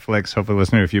watching Netflix, hopefully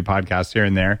listening to a few podcasts here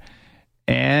and there.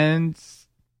 And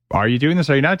are you doing this?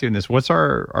 Are you not doing this? What's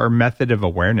our method of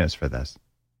awareness for this?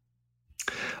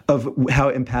 Of how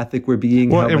empathic we're being,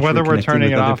 whether we're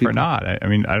turning it off or not. I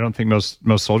mean, I don't think most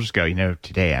soldiers go,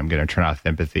 today I'm going to turn off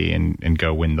empathy and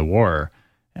go win the war.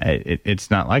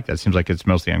 It's not like that. It seems like it's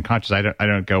mostly unconscious. I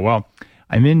don't go, well,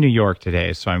 I'm in New York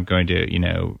today, so I'm going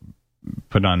to,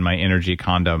 put on my energy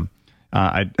condom.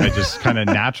 I just kind of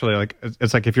naturally,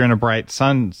 it's like if you're in a bright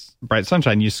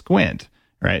sunshine, you squint,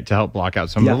 right, to help block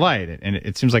out some of the light. And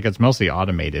it seems like it's mostly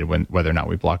automated whether or not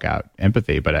we block out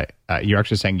empathy. But you're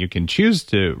actually saying you can choose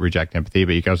to reject empathy,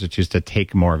 but you can also choose to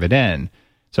take more of it in.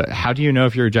 So how do you know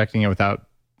if you're rejecting it without,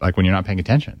 when you're not paying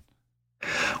attention?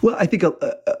 Well, I think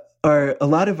a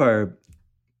lot of our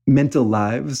mental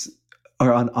lives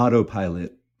are on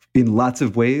autopilot in lots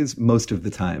of ways, most of the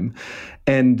time.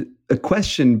 And a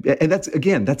question, and that's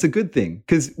a good thing,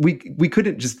 because we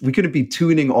couldn't be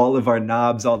tuning all of our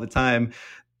knobs all the time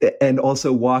and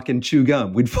also walk and chew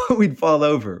gum. We'd fall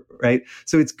over, right?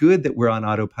 So it's good that we're on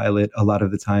autopilot a lot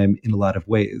of the time in a lot of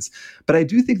ways. But I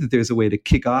do think that there's a way to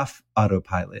kick off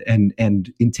autopilot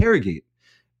and interrogate,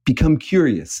 become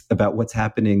curious about what's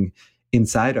happening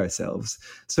inside ourselves.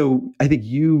 So I think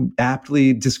you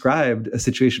aptly described a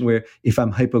situation where if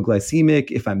I'm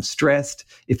hypoglycemic, if I'm stressed,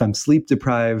 if I'm sleep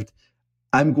deprived,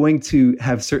 I'm going to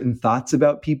have certain thoughts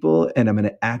about people and I'm going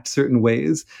to act certain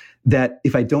ways that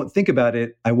if I don't think about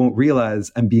it, I won't realize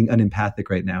I'm being unempathic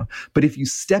right now. But if you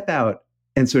step out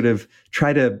and sort of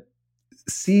try to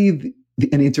see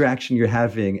an interaction you're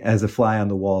having as a fly on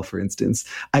the wall, for instance,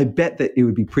 I bet that it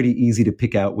would be pretty easy to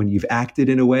pick out when you've acted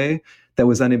in a way that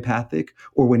was unempathic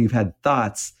or when you've had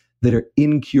thoughts that are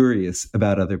incurious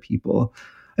about other people.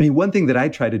 I mean, one thing that I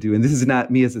try to do, and this is not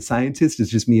me as a scientist,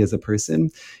 it's just me as a person,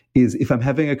 is if I'm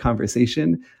having a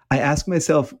conversation, I ask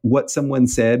myself what someone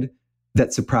said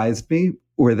that surprised me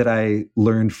or that I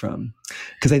learned from.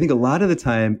 Because I think a lot of the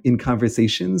time in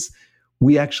conversations,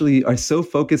 we actually are so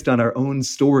focused on our own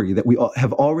story that we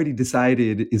have already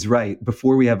decided is right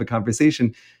before we have a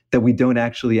conversation that we don't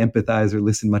actually empathize or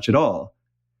listen much at all.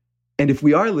 And if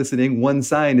we are listening, one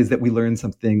sign is that we learned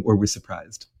something or we're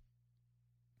surprised.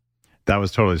 That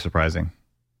was totally surprising.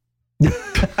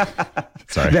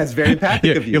 Sorry. That's very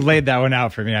empathic of you. You laid that one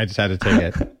out for me. I just had to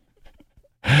take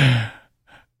it.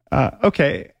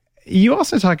 Okay. You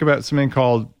also talk about something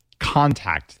called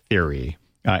contact theory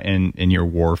in your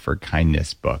War for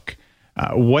Kindness book.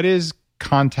 What is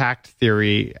contact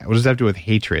theory? What does that have to do with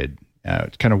hatred?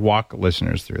 Kind of walk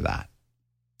listeners through that.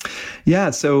 Yeah.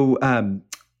 So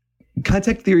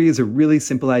contact theory is a really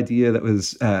simple idea that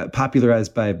was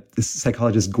popularized by the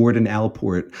psychologist Gordon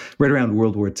Allport right around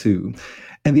World War II.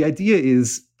 And the idea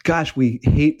is, gosh, we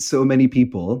hate so many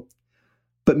people,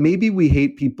 but maybe we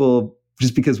hate people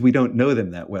just because we don't know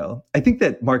them that well. I think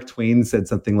that Mark Twain said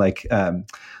something like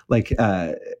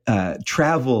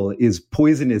travel is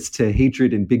poisonous to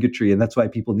hatred and bigotry, and that's why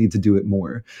people need to do it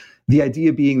more. The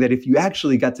idea being that if you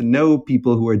actually got to know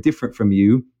people who are different from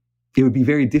you, it would be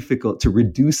very difficult to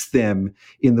reduce them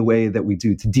in the way that we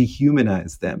do, to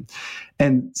dehumanize them.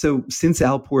 And so since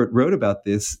Allport wrote about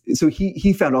this, so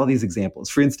he found all these examples.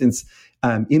 For instance,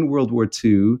 in World War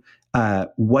II,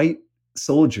 white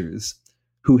soldiers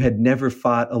who had never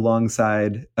fought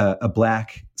alongside a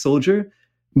black soldier,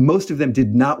 most of them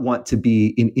did not want to be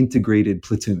in integrated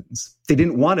platoons. They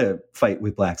didn't want to fight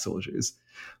with black soldiers.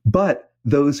 But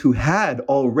those who had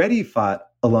already fought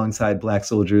alongside black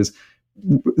soldiers,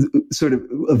 sort of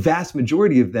a vast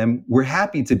majority of them were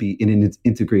happy to be in an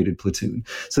integrated platoon.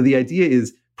 So the idea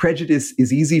is prejudice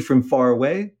is easy from far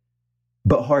away,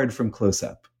 but hard from close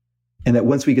up. And that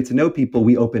once we get to know people,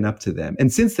 we open up to them.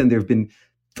 And since then, there have been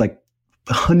like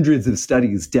hundreds of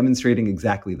studies demonstrating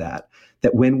exactly that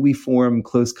when we form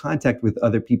close contact with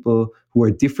other people who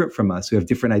are different from us, who have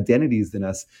different identities than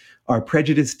us, our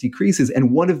prejudice decreases.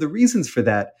 And one of the reasons for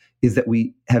that is that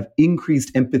we have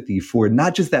increased empathy for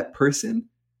not just that person,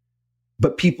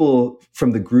 but people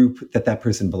from the group that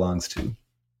person belongs to.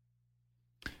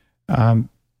 I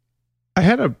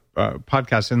had a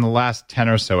podcast in the last 10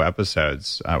 or so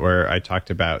episodes where I talked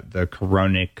about the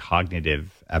chronic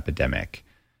cognitive epidemic.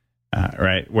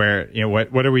 Right, where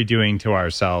what are we doing to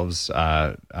ourselves?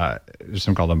 There's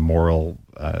something called a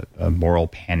moral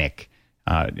panic,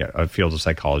 a field of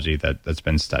psychology that's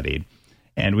been studied,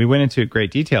 and we went into great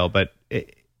detail. But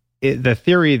the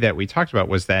theory that we talked about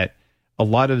was that a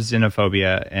lot of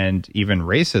xenophobia and even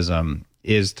racism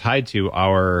is tied to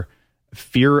our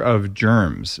fear of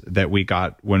germs that we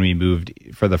got when we moved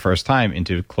for the first time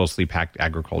into closely packed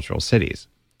agricultural cities.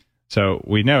 So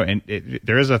we know, and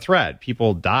there is a threat.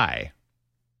 People die,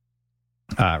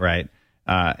 right?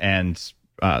 And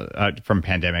from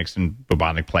pandemics and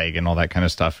bubonic plague and all that kind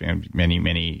of stuff,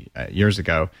 many years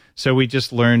ago. So we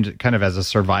just learned, kind of as a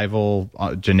survival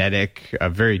genetic, a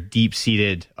very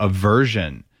deep-seated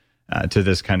aversion to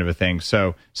this kind of a thing.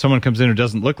 So someone comes in who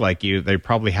doesn't look like you, they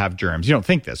probably have germs. You don't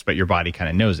think this, but your body kind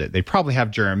of knows it. They probably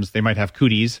have germs. They might have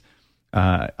cooties.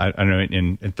 I don't know,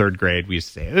 in third grade, we used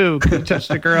to say, "Oh, you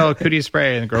touched a girl, cootie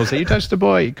spray." And the girls say, "You touched a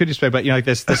boy, cootie spray." But, like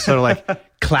this sort of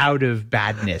like cloud of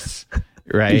badness,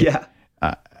 right? Yeah.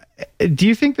 Do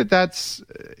you think that's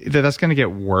going to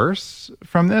get worse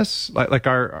from this? Like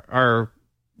our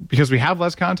because we have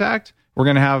less contact, we're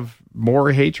going to have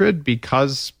more hatred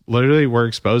because literally we're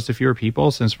exposed to fewer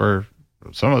people, since some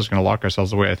of us are going to lock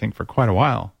ourselves away, I think, for quite a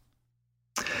while.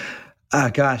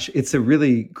 Gosh, it's a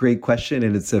really great question,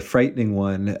 and it's a frightening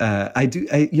one. I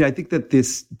think that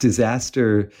this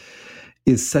disaster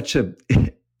is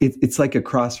it's like a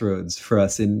crossroads for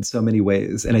us in so many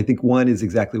ways. And I think one is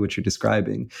exactly what you're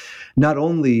describing. Not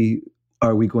only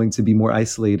are we going to be more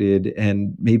isolated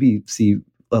and maybe see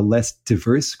a less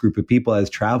diverse group of people as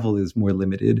travel is more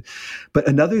limited, but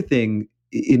another thing,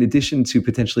 in addition to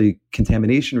potentially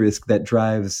contamination risk that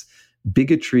drives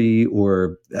bigotry,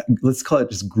 or let's call it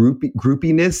just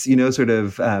groupiness, sort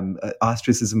of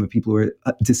ostracism of people who are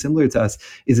dissimilar to us,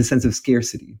 is a sense of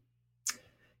scarcity.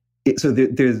 So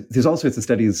there's all sorts of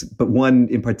studies, but one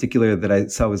in particular that I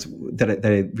saw that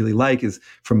I really like is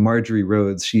from Marjorie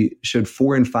Rhodes. She showed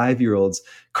 4 and 5-year-olds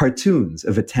cartoons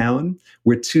of a town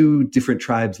where 2 different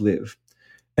tribes live,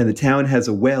 and the town has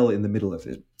a well in the middle of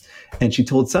it. And she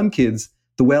told some kids,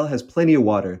 the well has plenty of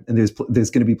water, and there's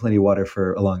going to be plenty of water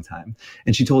for a long time.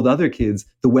 And she told other kids,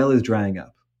 the well is drying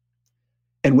up.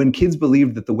 And when kids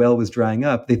believed that the well was drying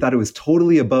up, they thought it was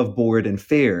totally above board and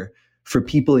fair for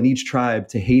people in each tribe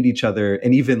to hate each other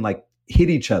and even like hit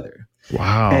each other.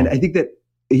 Wow. And I think that,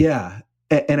 yeah.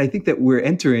 And I think that we're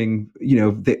entering,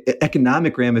 the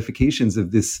economic ramifications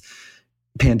of this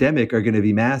pandemic are going to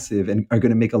be massive and are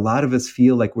going to make a lot of us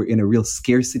feel like we're in a real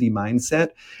scarcity mindset.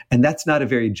 And that's not a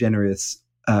very generous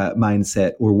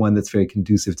mindset or one that's very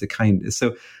conducive to kindness.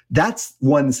 So that's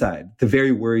one side, the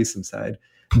very worrisome side.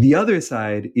 The other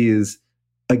side is,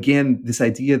 again, this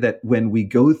idea that when we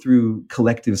go through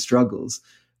collective struggles,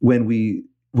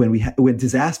 when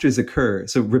disasters occur.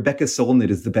 So Rebecca Solnit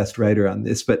is the best writer on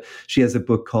this, but she has a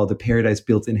book called A Paradise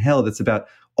Built in Hell that's about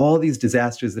all these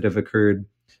disasters that have occurred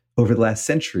over the last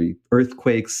century: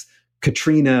 earthquakes,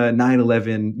 Katrina,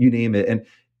 9/11, you name it. And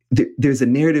there's a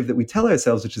narrative that we tell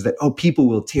ourselves, which is that, people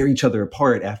will tear each other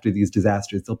apart after these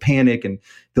disasters. They'll panic and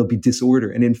there'll be disorder.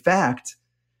 And in fact,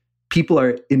 people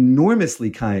are enormously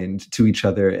kind to each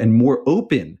other and more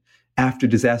open after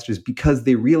disasters because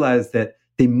they realize that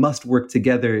they must work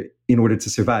together in order to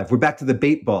survive. We're back to the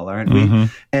bait ball, aren't we?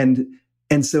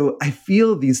 And so I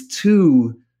feel these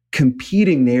two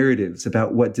competing narratives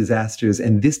about what disasters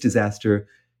and this disaster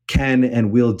can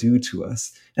and will do to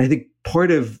us. And I think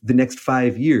part of the next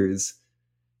 5 years,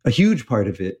 a huge part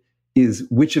of it, is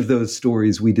which of those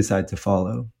stories we decide to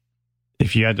follow.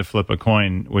 If you had to flip a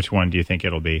coin, which one do you think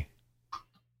it'll be?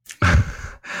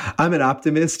 I'm an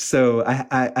optimist, so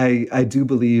I do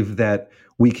believe that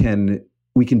we can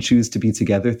choose to be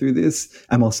together through this.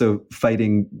 I'm also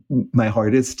fighting my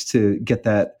hardest to get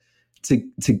that, to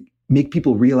make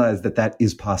people realize that that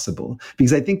is possible.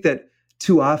 Because I think that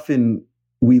too often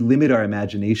we limit our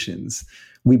imaginations.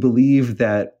 We believe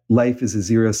that life is a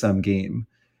zero-sum game,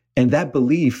 and that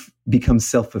belief becomes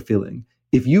self-fulfilling.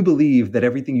 If you believe that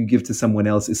everything you give to someone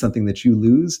else is something that you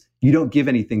lose, you don't give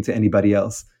anything to anybody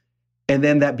else. And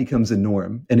then that becomes a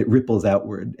norm and it ripples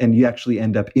outward and you actually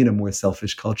end up in a more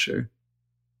selfish culture.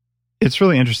 It's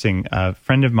really interesting. A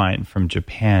friend of mine from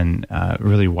Japan, a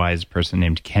really wise person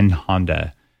named Ken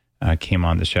Honda, came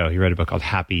on the show. He wrote a book called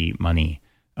Happy Money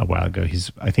a while ago.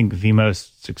 He's, I think, the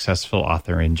most successful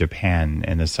author in Japan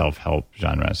in the self-help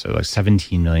genre. So like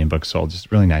 17 million books sold. Just a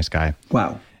really nice guy.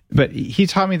 Wow. But he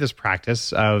taught me this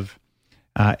practice of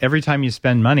every time you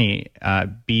spend money,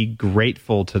 be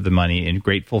grateful to the money and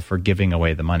grateful for giving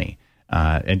away the money.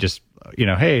 And just,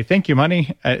 hey, thank you,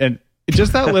 money. And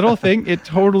just that little thing, it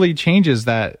totally changes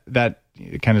that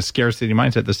kind of scarcity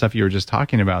mindset, the stuff you were just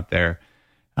talking about there,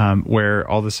 where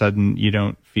all of a sudden you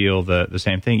don't feel the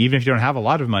same thing. Even if you don't have a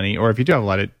lot of money, or if you do have a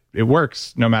lot, it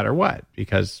works no matter what,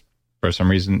 because for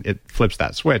some reason it flips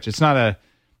that switch. It's not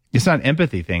an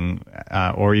empathy thing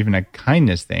or even a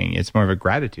kindness thing. It's more of a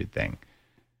gratitude thing.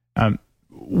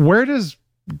 Where does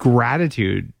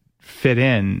gratitude fit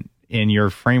in your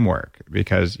framework?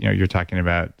 Because you're talking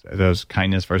about those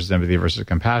kindness versus empathy versus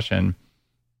compassion.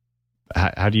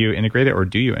 How do you integrate it, or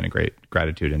do you integrate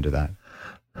gratitude into that?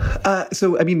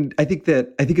 So, I mean, I think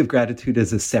of gratitude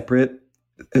as a separate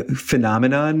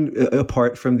phenomenon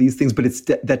apart from these things, but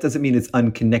that doesn't mean it's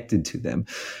unconnected to them.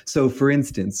 So, for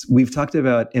instance, we've talked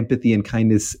about empathy and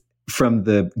kindness from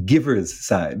the giver's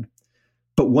side,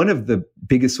 but one of the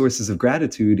biggest sources of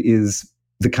gratitude is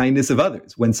the kindness of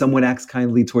others. When someone acts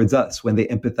kindly towards us, when they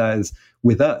empathize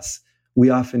with us, we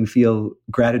often feel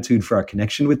gratitude for our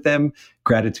connection with them,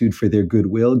 gratitude for their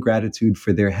goodwill, gratitude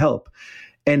for their help.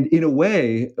 And in a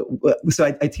way, so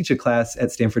I teach a class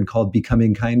at Stanford called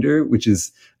Becoming Kinder, which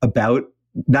is about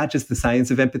not just the science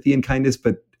of empathy and kindness,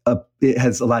 but it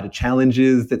has a lot of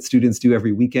challenges that students do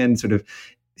every weekend, sort of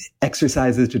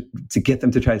exercises to get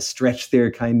them to try to stretch their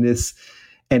kindness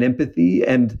and empathy.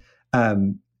 And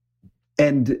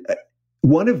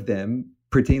one of them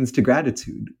pertains to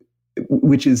gratitude,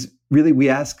 which is really,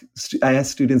 I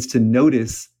ask students to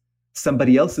notice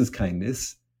somebody else's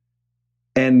kindness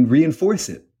and reinforce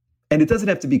it. And it doesn't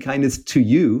have to be kindness to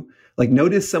you. Like,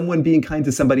 notice someone being kind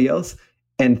to somebody else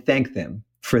and thank them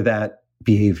for that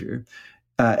behavior.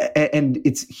 And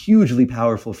it's hugely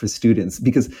powerful for students,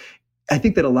 because I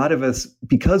think that a lot of us,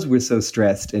 because we're so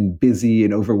stressed and busy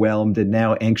and overwhelmed and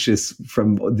now anxious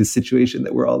from the situation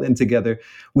that we're all in together,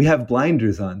 we have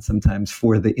blinders on sometimes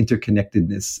for the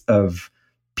interconnectedness of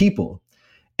people.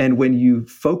 And when you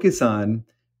focus on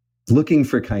looking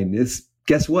for kindness,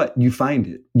 guess what? You find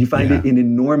it. You find it in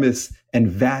enormous and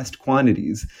vast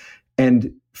quantities.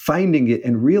 And finding it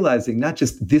and realizing not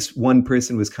just this one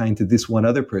person was kind to this one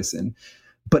other person,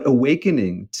 but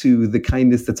awakening to the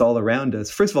kindness that's all around us,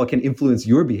 first of all, can influence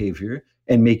your behavior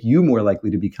and make you more likely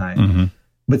to be kind. Mm-hmm.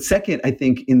 But second, I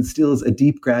think instills a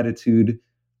deep gratitude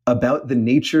about the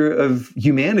nature of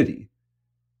humanity.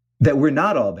 that we're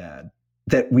not all bad,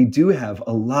 that we do have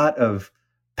a lot of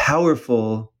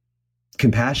powerful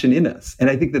compassion in us. And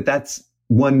I think that that's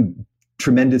one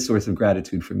tremendous source of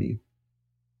gratitude for me.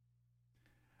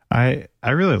 I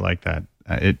really like that.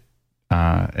 It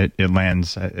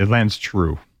lands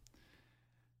true.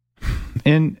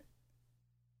 In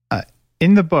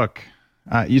the book,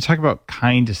 you talk about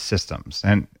kind systems,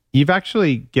 and you've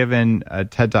actually given a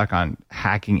TED Talk on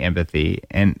hacking empathy.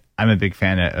 And I'm a big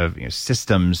fan of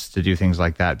systems to do things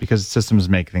like that, because systems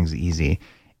make things easy.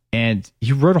 And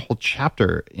you wrote a whole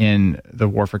chapter in The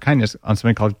War for Kindness on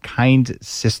something called kind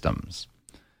systems.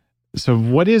 So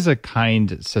what is a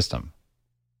kind system?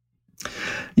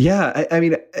 Yeah,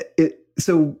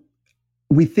 so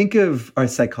we think of our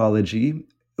psychology,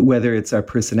 whether it's our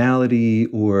personality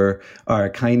or our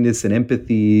kindness and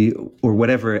empathy or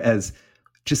whatever, as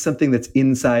just something that's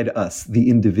inside us, the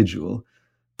individual.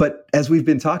 But as we've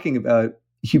been talking about,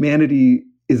 humanity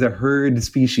is a herd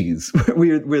species.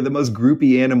 We're the most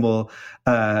groupy animal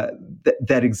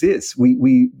that exists.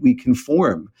 We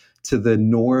conform to the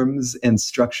norms and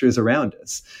structures around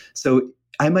us. So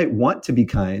I might want to be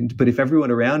kind, but if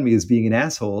everyone around me is being an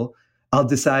asshole, I'll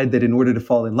decide that in order to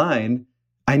fall in line,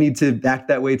 I need to act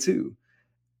that way too.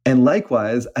 And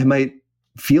likewise, I might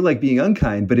feel like being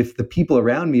unkind, but if the people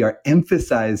around me are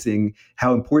emphasizing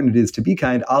how important it is to be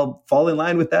kind, I'll fall in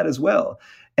line with that as well.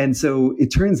 And so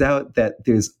it turns out that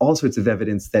there's all sorts of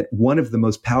evidence that one of the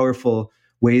most powerful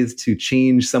ways to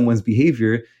change someone's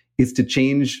behavior is to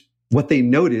change what they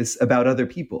notice about other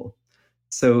people.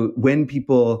 So when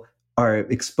people are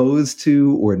exposed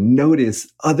to or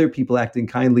notice other people acting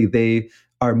kindly, they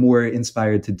are more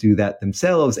inspired to do that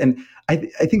themselves. And I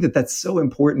think that that's so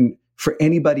important for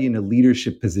anybody in a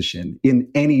leadership position in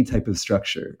any type of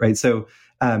structure, right? So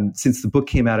since the book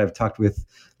came out, I've talked with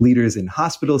leaders in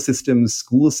hospital systems,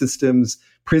 school systems,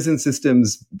 prison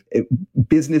systems,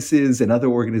 businesses, and other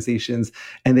organizations,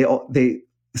 and they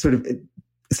sort of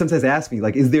sometimes ask me,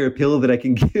 like, is there a pill that I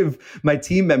can give my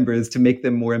team members to make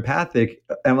them more empathic?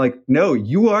 I'm like, no,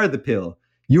 you are the pill.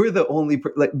 You're the only,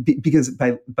 because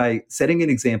by setting an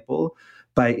example,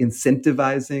 by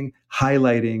incentivizing,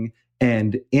 highlighting,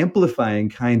 and amplifying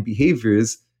kind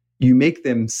behaviors, you make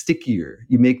them stickier,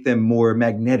 you make them more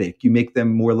magnetic, you make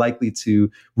them more likely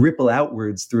to ripple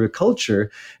outwards through a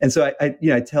culture. And so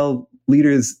I tell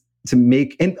leaders to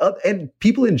make, and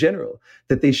people in general,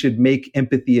 that they should make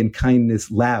empathy and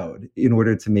kindness loud in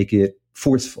order to make it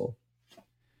forceful.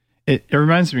 It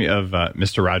reminds me of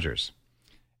Mr. Rogers.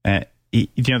 Do you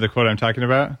know the quote I'm talking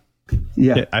about?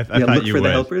 Yeah. I thought look you for would.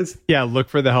 The helpers. Yeah, look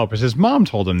for the helpers. His mom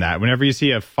told him that. Whenever you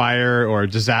see a fire or a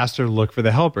disaster, look for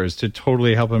the helpers, to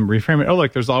totally help him reframe it. Oh,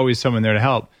 look, there's always someone there to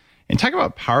help. And talk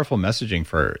about powerful messaging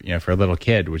for a little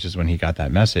kid, which is when he got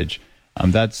that message.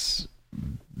 That's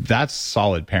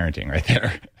solid parenting right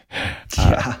there.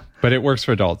 Yeah. But it works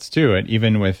for adults too. And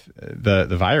even with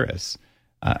the virus,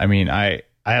 I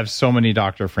have so many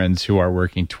doctor friends who are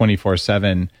working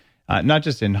 24/7, not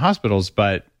just in hospitals,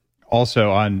 but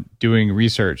also on doing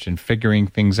research and figuring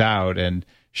things out and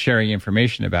sharing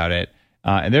information about it.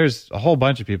 And there's a whole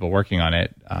bunch of people working on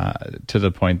it to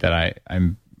the point that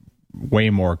I'm way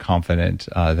more confident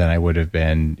than I would have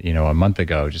been, a month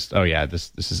ago. Just,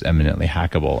 this is eminently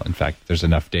hackable. In fact, there's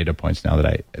enough data points now that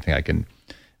I think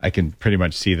I can pretty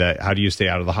much see that how do you stay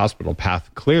out of the hospital path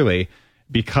clearly,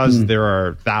 because there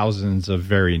are thousands of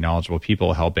very knowledgeable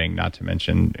people helping, not to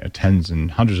mention tens and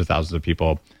hundreds of thousands of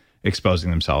people exposing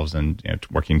themselves and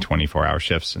working 24-hour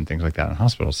shifts and things like that in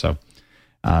hospitals. So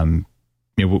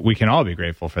we can all be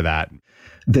grateful for that.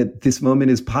 That this moment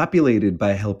is populated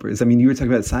by helpers. I mean, you were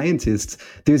talking about scientists.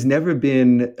 There's never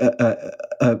been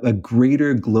a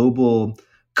greater global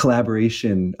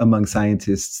collaboration among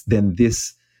scientists than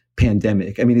this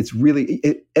pandemic. I mean, it's really,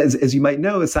 as you might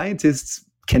know, scientists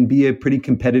can be a pretty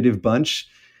competitive bunch.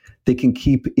 They can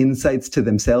keep insights to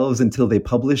themselves until they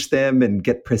publish them and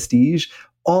get prestige.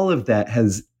 All of that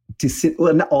has,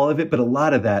 not all of it, but a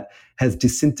lot of that has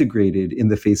disintegrated in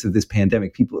the face of this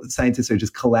pandemic. Scientists are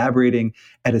just collaborating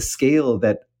at a scale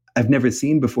that I've never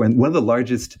seen before. And one of the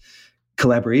largest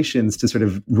collaborations to sort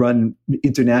of run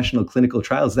international clinical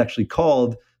trials is actually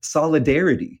called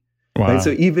Solidarity. Wow. Right?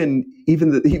 So even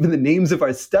the names of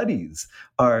our studies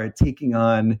are taking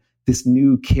on this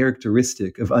new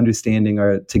characteristic of understanding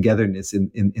our togetherness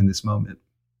in this moment.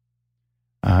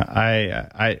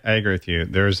 I agree with you.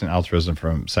 There is an altruism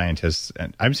from scientists,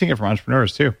 and I'm seeing it from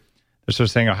entrepreneurs too. They're sort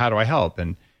of saying, "Oh, how do I help?"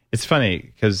 And it's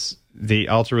funny because the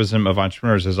altruism of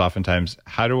entrepreneurs is oftentimes,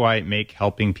 "How do I make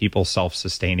helping people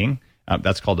self-sustaining?"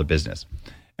 That's called a business,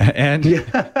 and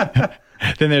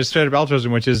Then there's straight up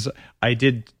altruism, which is I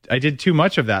did too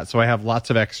much of that, so I have lots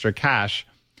of extra cash.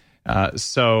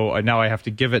 So now I have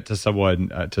to give it to someone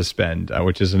to spend,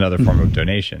 which is another form of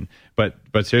donation. But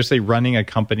seriously, running a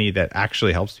company that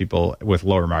actually helps people with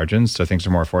lower margins, so things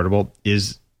are more affordable,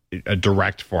 is a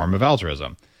direct form of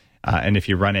altruism. And if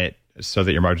you run it so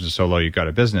that your margins are so low you go out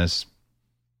of business,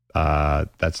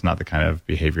 that's not the kind of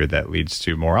behavior that leads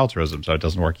to more altruism. So it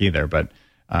doesn't work either. But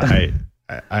I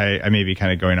may be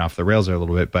kind of going off the rails there a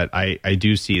little bit, but I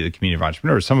do see the community of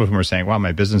entrepreneurs, some of whom are saying, wow,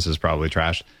 my business is probably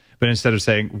trash. But instead of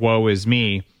saying, woe is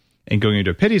me, and going into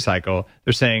a pity cycle,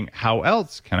 they're saying, how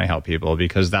else can I help people?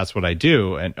 Because that's what I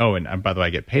do. And by the way, I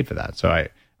get paid for that. So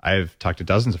I've talked to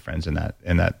dozens of friends in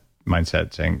that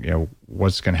mindset saying,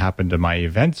 what's going to happen to my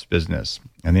events business?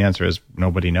 And the answer is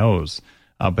nobody knows.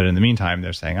 But in the meantime,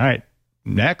 they're saying, all right,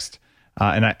 next.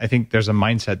 And I think there's a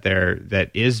mindset there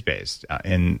that is based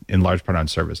in large part on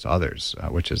service to others,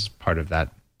 which is part of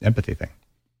that empathy thing.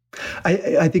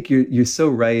 I think you're so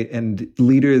right, and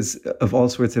leaders of all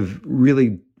sorts have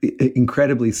really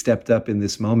incredibly stepped up in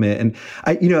this moment. And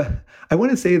I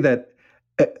want to say that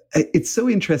it's so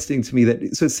interesting to me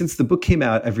that since the book came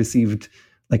out, I've received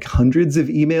like hundreds of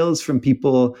emails from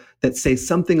people that say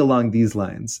something along these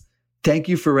lines. Thank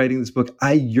you for writing this book.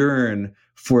 I yearn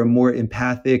for a more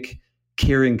empathic,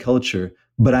 caring culture,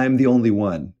 but I'm the only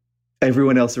one.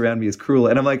 Everyone else around me is cruel.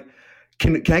 And I'm like,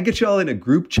 Can I get you all in a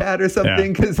group chat or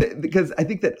something? Because I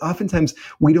think that oftentimes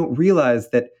we don't realize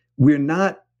that we're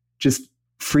not just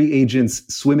free agents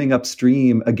swimming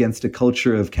upstream against a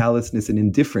culture of callousness and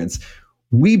indifference.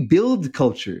 We build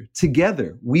culture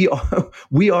together. We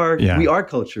are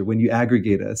culture when you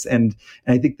aggregate us. And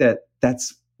I think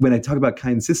that's when I talk about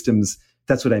kind systems,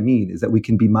 that's what I mean, is that we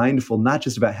can be mindful not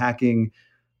just about hacking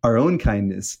our own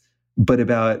kindness, but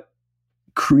about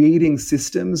creating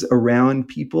systems around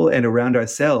people and around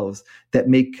ourselves that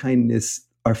make kindness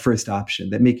our first option,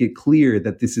 that make it clear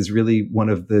that this is really one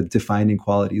of the defining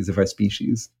qualities of our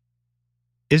species.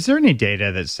 Is there any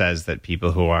data that says that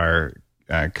people who are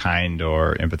kind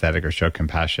or empathetic or show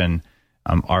compassion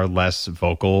are less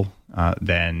vocal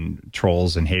than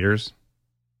trolls and haters?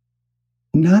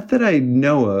 Not that I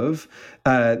know of.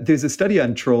 There's a study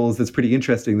on trolls that's pretty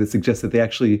interesting that suggests that they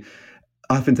actually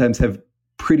oftentimes have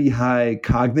pretty high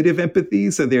cognitive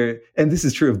empathy. So and this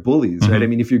is true of bullies, right? I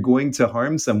mean, if you're going to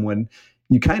harm someone,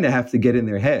 you kind of have to get in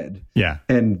their head. Yeah.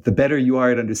 And the better you are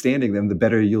at understanding them, the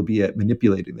better you'll be at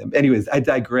manipulating them. Anyways, I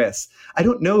digress. I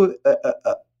don't know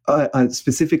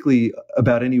specifically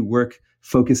about any work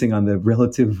focusing on the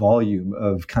relative volume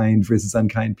of kind versus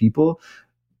unkind people.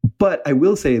 But I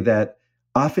will say that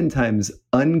oftentimes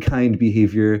unkind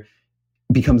behavior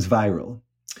becomes viral.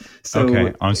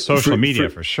 So on social media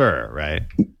for sure, right?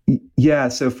 Yeah.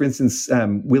 So for instance,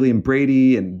 William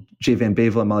Brady and Jay Van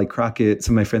Bavel and Molly Crockett,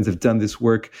 some of my friends have done this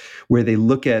work where they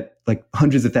look at like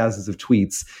hundreds of thousands of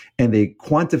tweets and they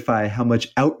quantify how much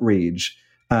outrage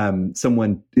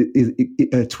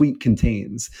a tweet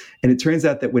contains. And it turns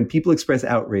out that when people express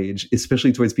outrage,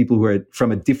 especially towards people who are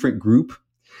from a different group,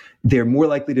 they're more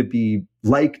likely to be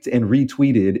liked and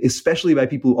retweeted, especially by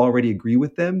people who already agree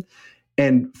with them.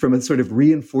 And from a sort of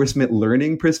reinforcement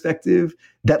learning perspective,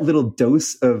 that little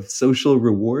dose of social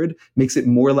reward makes it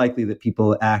more likely that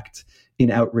people act in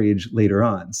outrage later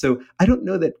on. So I don't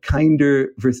know that kinder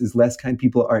versus less kind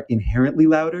people are inherently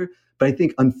louder, but I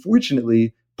think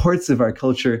unfortunately parts of our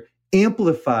culture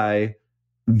amplify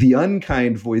the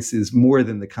unkind voices more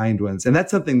than the kind ones. And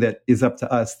that's something that is up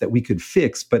to us that we could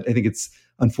fix, but I think it's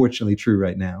unfortunately true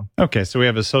right now. Okay, so we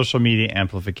have a social media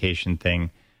amplification thing.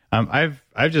 I've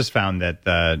just found that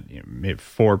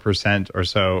 4% or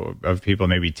so of people,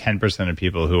 maybe 10% of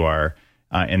people who are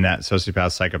in that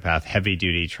sociopath, psychopath, heavy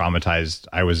duty, traumatized,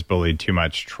 I was bullied too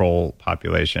much troll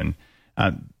population,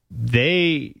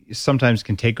 they sometimes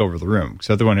can take over the room.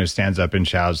 So they're the one who stands up and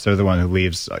shouts. They're the one who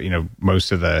leaves,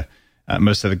 most of the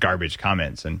garbage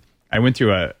comments. And I went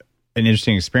through an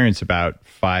interesting experience about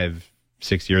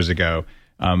 5-6 years ago.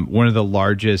 One of the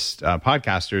largest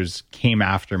podcasters came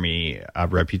after me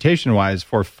reputation-wise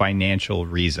for financial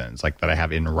reasons, like that I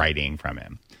have in writing from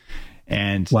him.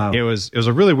 And it was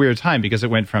a really weird time because it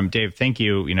went from, Dave, thank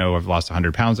you, I've lost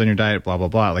 100 pounds on your diet, blah, blah,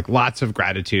 blah, like lots of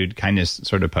gratitude, kindness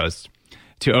sort of posts,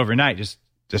 to overnight just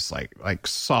like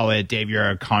solid, Dave, you're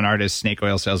a con artist, snake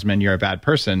oil salesman, you're a bad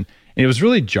person. And it was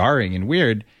really jarring and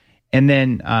weird. And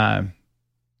then I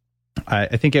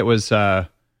think it was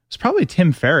probably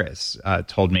Tim Ferriss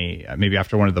told me, maybe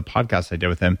after one of the podcasts I did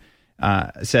with him,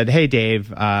 said, hey,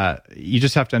 Dave, you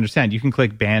just have to understand, you can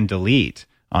click ban delete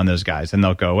on those guys and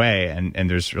they'll go away.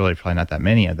 And there's really probably not that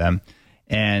many of them.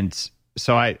 And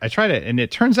so I tried it, and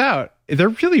it turns out there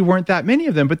really weren't that many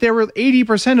of them, but they were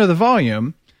 80% of the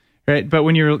volume, right? But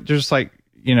when you're just like,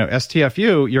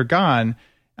 STFU, you're gone.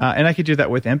 And I could do that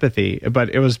with empathy, but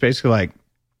it was basically like,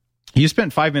 you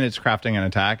spent 5 minutes crafting an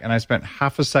attack, and I spent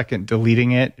half a second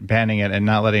deleting it, banning it, and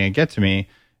not letting it get to me.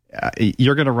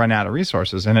 You're going to run out of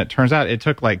resources. And it turns out it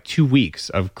took like 2 weeks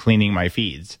of cleaning my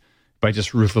feeds by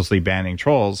just ruthlessly banning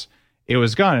trolls. It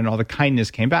was gone, and all the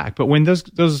kindness came back. But when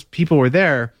those people were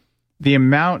there, the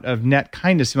amount of net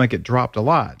kindness seemed like it dropped a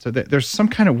lot. So there's some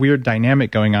kind of weird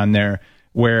dynamic going on there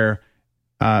where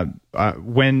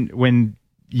when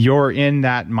you're in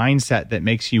that mindset that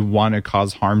makes you want to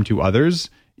cause harm to others,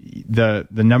 the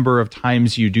number of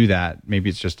times you do that, maybe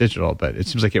it's just digital, but it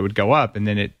seems like it would go up, and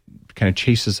then it kind of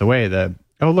chases away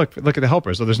look at the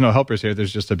helpers. So there's no helpers here.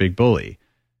 There's just a big bully.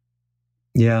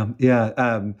 Yeah.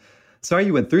 Sorry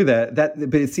you went through that,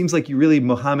 but it seems like you really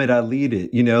Muhammad Ali'd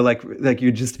it, like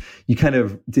you kind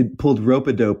of pulled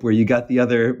rope-a-dope where you got the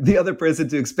other person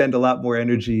to expend a lot more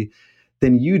energy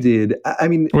than you did. I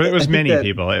mean, well, it was many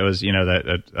people. It was,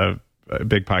 that a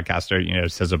big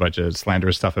podcaster, says a bunch of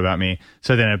slanderous stuff about me.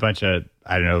 So then a bunch of,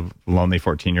 I don't know, lonely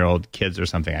 14-year-old kids or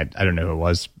something. I don't know who it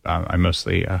was. I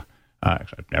mostly,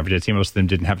 actually, I never did see. Most of them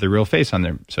didn't have their real face on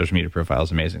their social media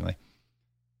profiles, amazingly.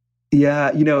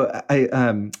 Yeah.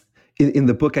 In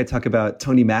the book, I talk about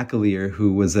Tony McAleer,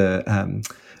 who was a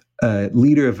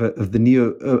leader of a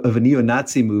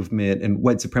neo-Nazi movement and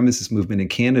white supremacist movement in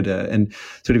Canada. And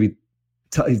sort of he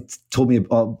told me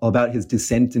all about his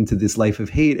descent into this life of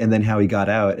hate and then how he got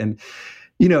out. And,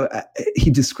 he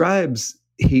describes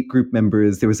hate group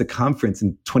members. There was a conference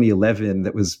in 2011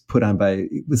 that was put on by,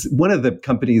 it was one of the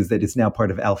companies that is now part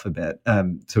of Alphabet.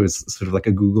 So it's sort of like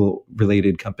a Google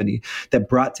related company that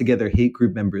brought together hate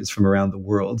group members from around the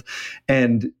world.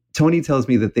 And Tony tells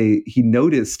me that he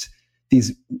noticed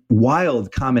these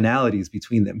wild commonalities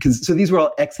between them. So these were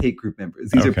all ex-hate group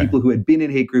members. These are people who had been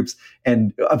in hate groups.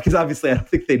 And because obviously I don't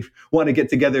think they'd want to get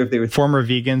together if they were former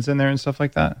vegans in there and stuff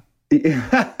like that.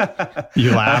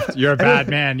 You laughed. You're a bad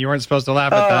man. You weren't supposed to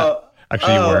laugh at that.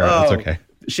 Actually, you were. It's okay.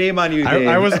 Shame on you, Dave.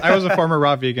 I was a former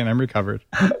raw vegan. I'm recovered.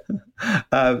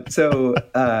 So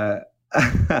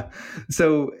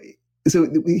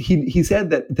he said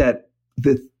that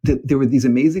there were these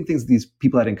amazing things these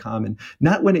people had in common,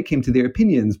 not when it came to their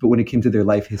opinions, but when it came to their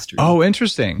life history. Oh,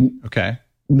 interesting. Okay.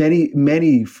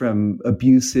 Many from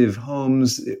abusive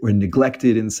homes or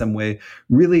neglected in some way,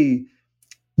 really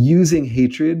using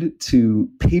hatred to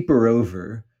paper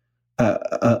over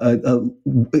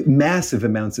massive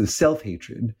amounts of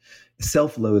self-hatred,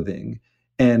 self-loathing,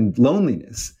 and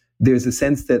loneliness. There's a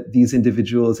sense that these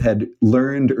individuals had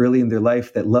learned early in their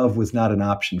life that love was not an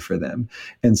option for them.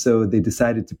 And so they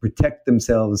decided to protect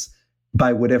themselves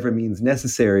by whatever means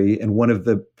necessary. And one of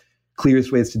the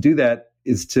clearest ways to do that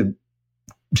is to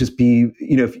just be,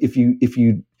 if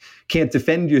you can't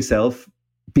defend yourself,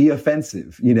 be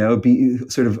offensive, be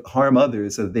sort of harm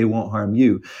others so that they won't harm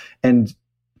you. And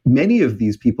many of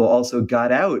these people also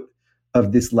got out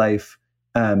of this life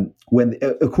when,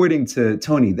 according to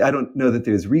Tony, I don't know that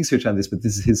there's research on this, but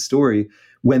this is his story,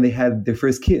 when they had their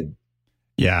first kid.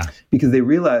 Yeah. Because they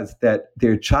realized that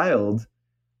their child,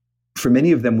 for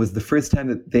many of them, was the first time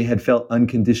that they had felt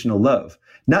unconditional love,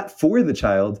 not for the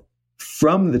child,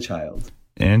 from the child.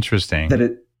 Interesting.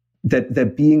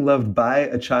 That being loved by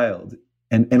a child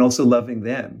and also loving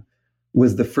them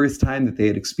was the first time that they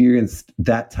had experienced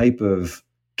that type of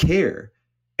care.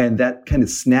 And that kind of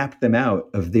snapped them out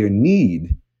of their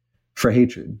need for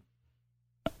hatred.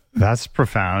 That's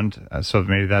profound. So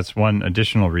maybe that's one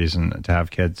additional reason to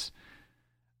have kids.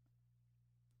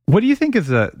 What do you think is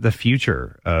the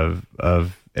future of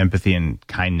empathy and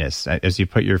kindness as you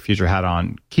put your future hat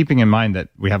on, keeping in mind that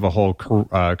we have a whole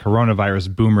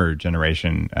coronavirus boomer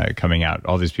generation coming out,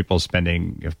 all these people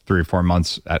spending 3 or 4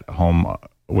 months at home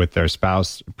with their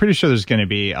spouse? Pretty sure there's going to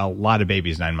be a lot of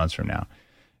babies 9 months from now.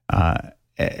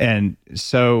 And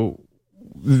so,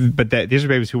 but these are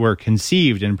babies who were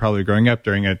conceived and probably growing up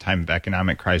during a time of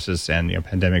economic crisis and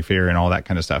pandemic fear and all that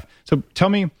kind of stuff. So tell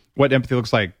me what empathy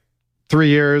looks like 3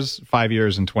 years, 5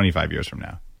 years, and 25 years from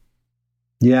now.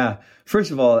 Yeah. First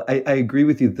of all, I agree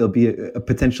with you. There'll be a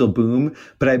potential boom,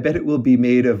 but I bet it will be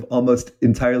made of almost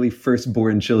entirely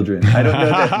firstborn children. I don't know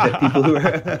that people who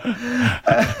are...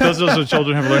 those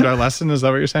children have learned our lesson? Is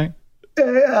that what you're saying?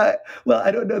 Well,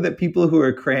 I don't know that people who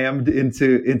are crammed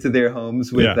into their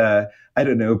homes with, I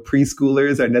don't know,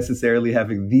 preschoolers are necessarily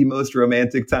having the most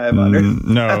romantic time on earth.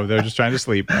 No, they're just trying to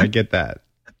sleep. I get that.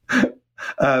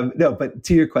 No, but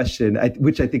to your question,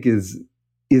 which I think is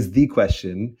the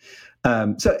question.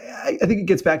 So I think it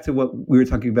gets back to what we were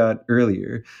talking about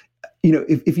earlier.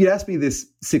 if you'd asked me this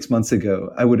 6 months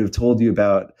ago, I would have told you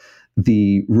about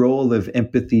the role of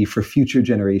empathy for future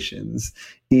generations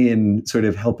in sort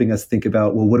of helping us think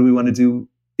about, well, what do we want to do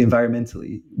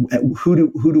environmentally? Who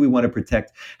do we want to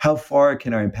protect? How far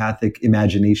can our empathic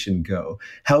imagination go?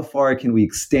 How far can we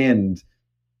extend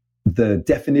the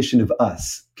definition of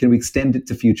us? Can we extend it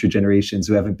to future generations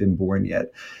who haven't been born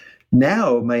yet?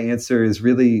 Now, my answer is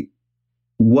really,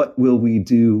 what will we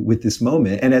do with this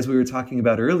moment? And as we were talking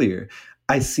about earlier,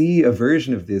 I see a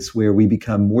version of this where we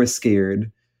become more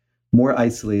scared, more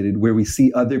isolated, where we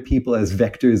see other people as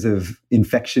vectors of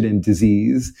infection and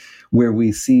disease, where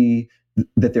we see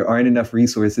that there aren't enough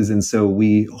resources, and so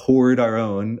we hoard our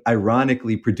own,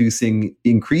 ironically producing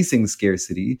increasing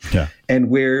scarcity, and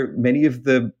where many of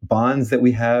the bonds that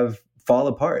we have fall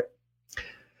apart.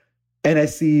 And I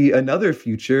see another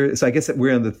future. So I guess that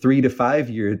we're on the 3 to 5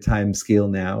 year time scale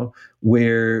now,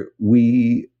 where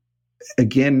we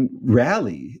again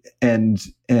rally and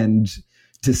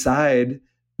decide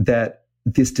that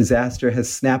this disaster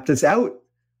has snapped us out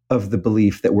of the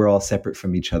belief that we're all separate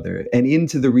from each other and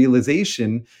into the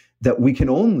realization that we can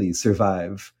only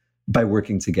survive by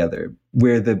working together,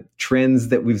 where the trends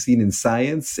that we've seen in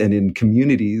science and in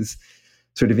communities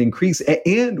sort of increase,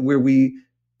 and where we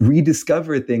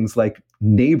rediscover things like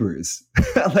neighbors.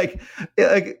 like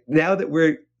now that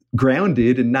we're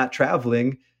grounded and not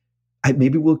traveling,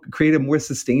 maybe we'll create a more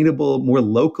sustainable, more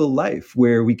local life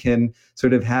where we can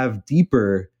sort of have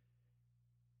deeper,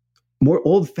 more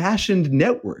old-fashioned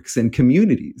networks and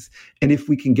communities. And if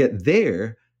we can get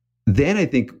there, then I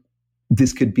think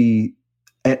this could be,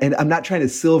 and I'm not trying to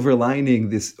silver lining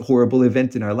this horrible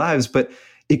event in our lives, but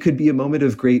it could be a moment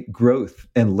of great growth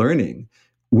and learning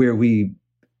where we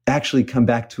actually come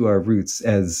back to our roots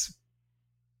as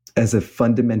a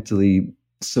fundamentally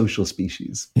social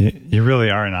species. You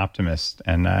really are an optimist.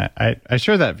 And I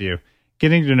share that view.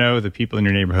 Getting to know the people in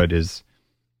your neighborhood is,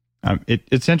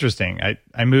 it's interesting.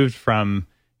 I moved from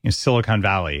Silicon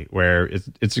Valley, where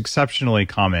it's exceptionally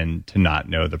common to not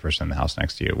know the person in the house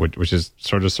next to you, which is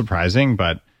sort of surprising,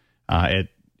 but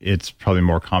it's probably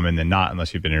more common than not.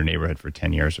 Unless you've been in your neighborhood for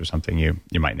 10 years or something,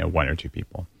 you might know one or two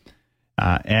people.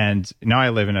 And now I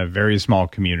live in a very small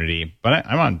community, but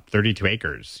I'm on 32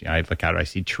 acres. I look out, I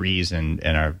see trees, and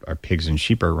our pigs and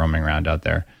sheep are roaming around out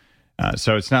there.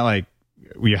 So it's not like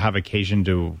we have occasion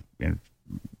to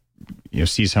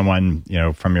see someone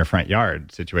from your front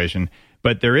yard situation.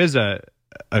 But there is a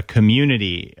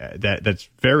community that's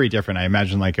very different, I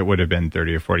imagine, like it would have been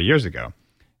 30 or 40 years ago.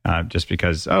 Just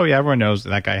because, everyone knows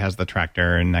that guy has the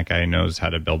tractor and that guy knows how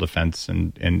to build a fence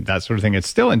and that sort of thing. It's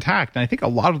still intact. And I think a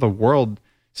lot of the world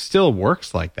still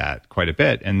works like that quite a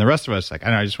bit. And the rest of us,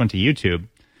 I just went to YouTube.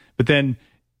 But then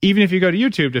even if you go to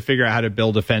YouTube to figure out how to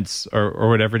build a fence or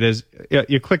whatever it is,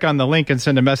 you click on the link and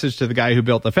send a message to the guy who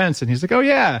built the fence. And he's like,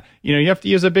 you have to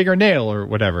use a bigger nail or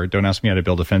whatever. Don't ask me how to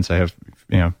build a fence. I have,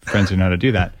 friends who know how to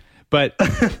do that. But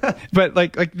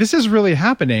like this is really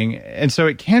happening. And so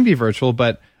it can be virtual,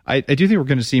 but I do think we're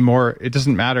going to see more. It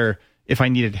doesn't matter if I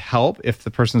needed help, if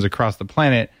the person's across the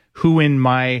planet, who in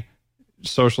my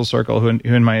social circle, who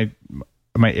in my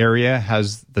area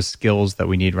has the skills that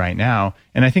we need right now.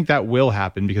 And I think that will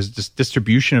happen because just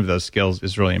distribution of those skills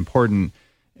is really important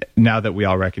now that we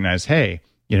all recognize, hey,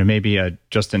 maybe a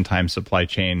just-in-time supply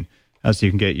chain so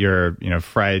you can get your,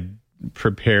 fried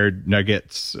prepared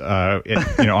nuggets on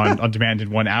demand in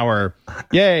 1 hour.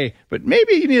 Yay. But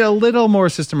maybe you need a little more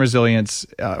system resilience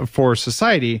for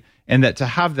society, and that to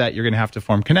have that, you're going to have to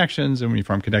form connections. And when you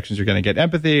form connections, you're going to get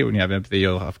empathy. When you have empathy,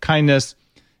 you'll have kindness.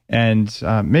 And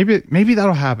maybe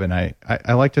that'll happen.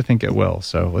 I like to think it will.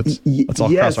 So let's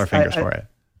all cross our fingers for it.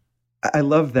 I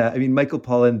love that. I mean, Michael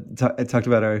Pollan talked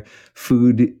about our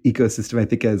food ecosystem, I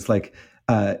think, as like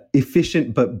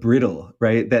efficient but brittle,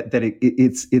 right? That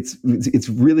it's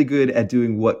really good at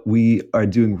doing what we are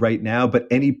doing right now, but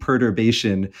any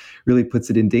perturbation really puts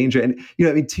it in danger. And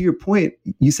to your point,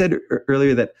 you said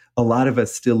earlier that a lot of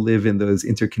us still live in those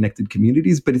interconnected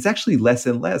communities, but it's actually less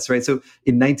and less, right? So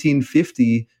in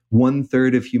 1950,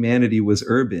 1/3 of humanity was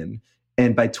urban,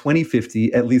 and by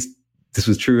 2050, at least this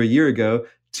was true a year ago,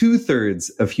 2/3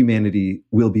 of humanity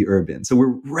will be urban. So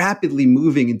we're rapidly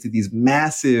moving into these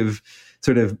massive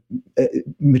sort of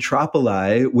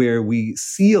metropoli where we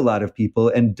see a lot of people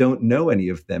and don't know any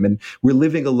of them. And we're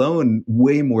living alone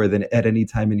way more than at any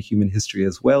time in human history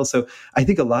as well. So I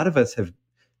think a lot of us have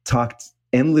talked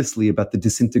endlessly about the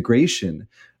disintegration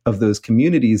of those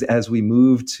communities as we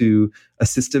move to a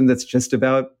system that's just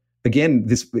about, again,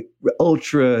 this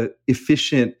ultra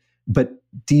efficient but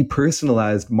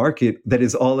depersonalized market that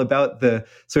is all about the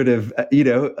sort of,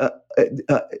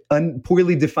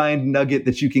 poorly defined nugget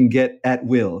that you can get at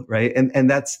will, right? And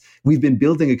that's, we've been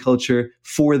building a culture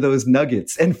for those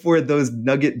nuggets and for those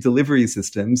nugget delivery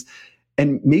systems.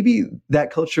 And maybe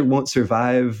that culture won't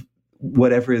survive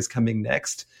whatever is coming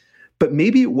next, but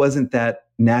maybe it wasn't that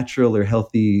natural or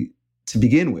healthy to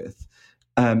begin with.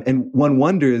 And one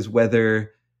wonders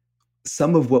whether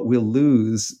some of what we'll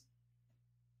lose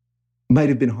might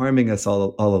have been harming us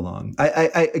all along.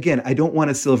 I don't want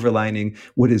a silver lining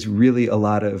what is really a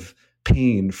lot of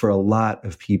pain for a lot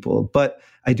of people. But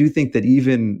I do think that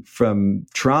even from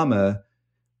trauma,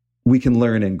 we can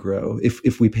learn and grow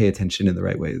if we pay attention in the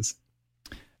right ways.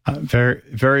 Very,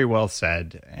 very well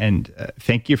said. And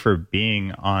thank you for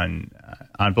being on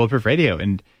Bulletproof Radio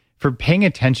and for paying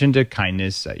attention to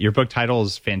kindness. Your book title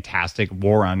is fantastic.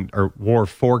 War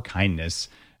for Kindness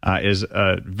is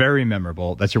very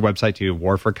memorable. That's your website too,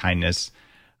 War for Kindness.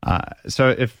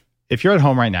 So if you're at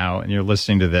home right now and you're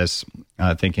listening to this,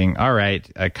 thinking, all right,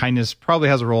 kindness probably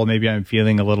has a role. Maybe I'm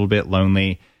feeling a little bit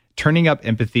lonely. Turning up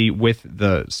empathy with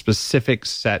the specific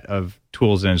set of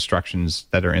tools and instructions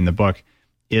that are in the book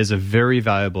is a very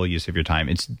valuable use of your time.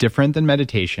 It's different than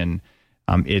meditation.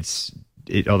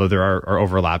 Although there are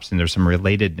overlaps and there's some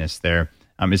relatedness there.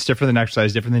 It's different than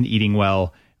exercise, different than eating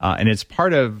well. And it's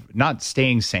part of not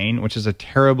staying sane, which is a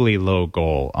terribly low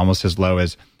goal, almost as low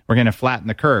as we're going to flatten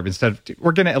the curve. Instead of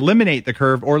we're going to eliminate the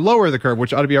curve or lower the curve,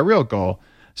 which ought to be our real goal.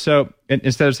 So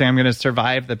instead of saying I'm going to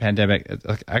survive the pandemic,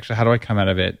 actually, how do I come out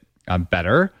of it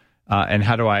better? And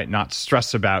how do I not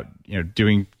stress about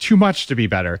doing too much to be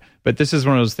better? But this is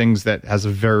one of those things that has a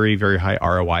very, very high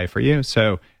ROI for you.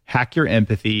 So hack your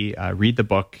empathy, read the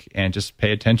book, and just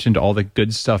pay attention to all the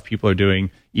good stuff people are doing,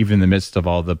 even in the midst of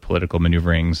all the political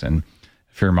maneuverings and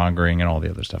fear-mongering and all the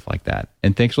other stuff like that.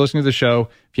 And thanks for listening to the show.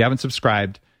 If you haven't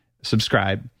subscribed,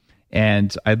 subscribe.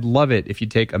 And I'd love it if you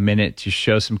take a minute to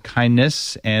show some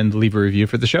kindness and leave a review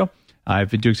for the show. I've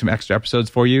been doing some extra episodes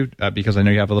for you because I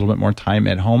know you have a little bit more time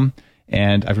at home.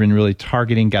 And I've been really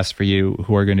targeting guests for you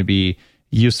who are going to be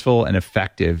useful and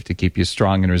effective to keep you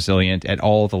strong and resilient at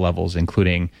all the levels,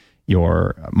 including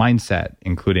your mindset,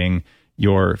 including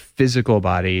your physical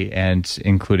body, and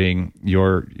including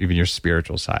even your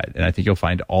spiritual side. And I think you'll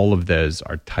find all of those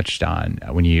are touched on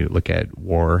when you look at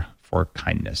War for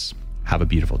Kindness. Have a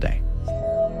beautiful day.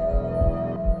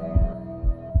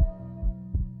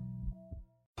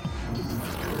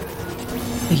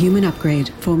 The Human Upgrade,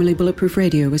 formerly Bulletproof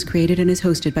Radio, was created and is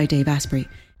hosted by Dave Asprey.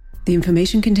 The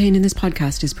information contained in this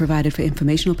podcast is provided for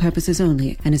informational purposes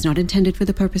only and is not intended for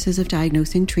the purposes of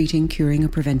diagnosing, treating, curing, or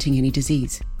preventing any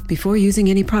disease. Before using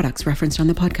any products referenced on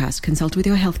the podcast, consult with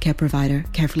your healthcare provider,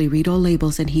 carefully read all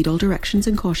labels, and heed all directions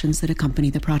and cautions that accompany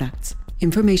the products.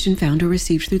 Information found or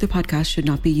received through the podcast should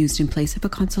not be used in place of a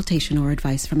consultation or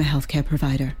advice from a healthcare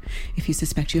provider. If you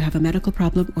suspect you have a medical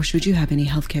problem or should you have any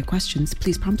healthcare questions,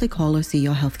 please promptly call or see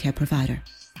your healthcare provider.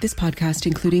 This podcast,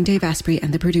 including Dave Asprey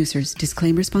and the producers,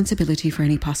 disclaim responsibility for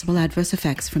any possible adverse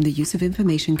effects from the use of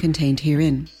information contained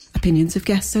herein. Opinions of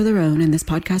guests are their own, and this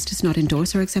podcast does not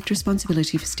endorse or accept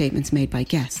responsibility for statements made by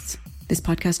guests. This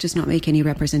podcast does not make any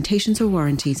representations or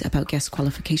warranties about guest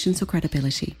qualifications or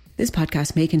credibility. This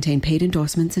podcast may contain paid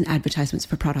endorsements and advertisements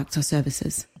for products or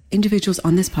services. Individuals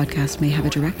on this podcast may have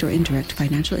a direct or indirect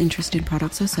financial interest in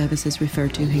products or services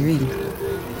referred to herein.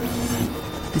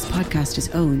 This podcast is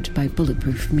owned by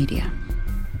Bulletproof Media.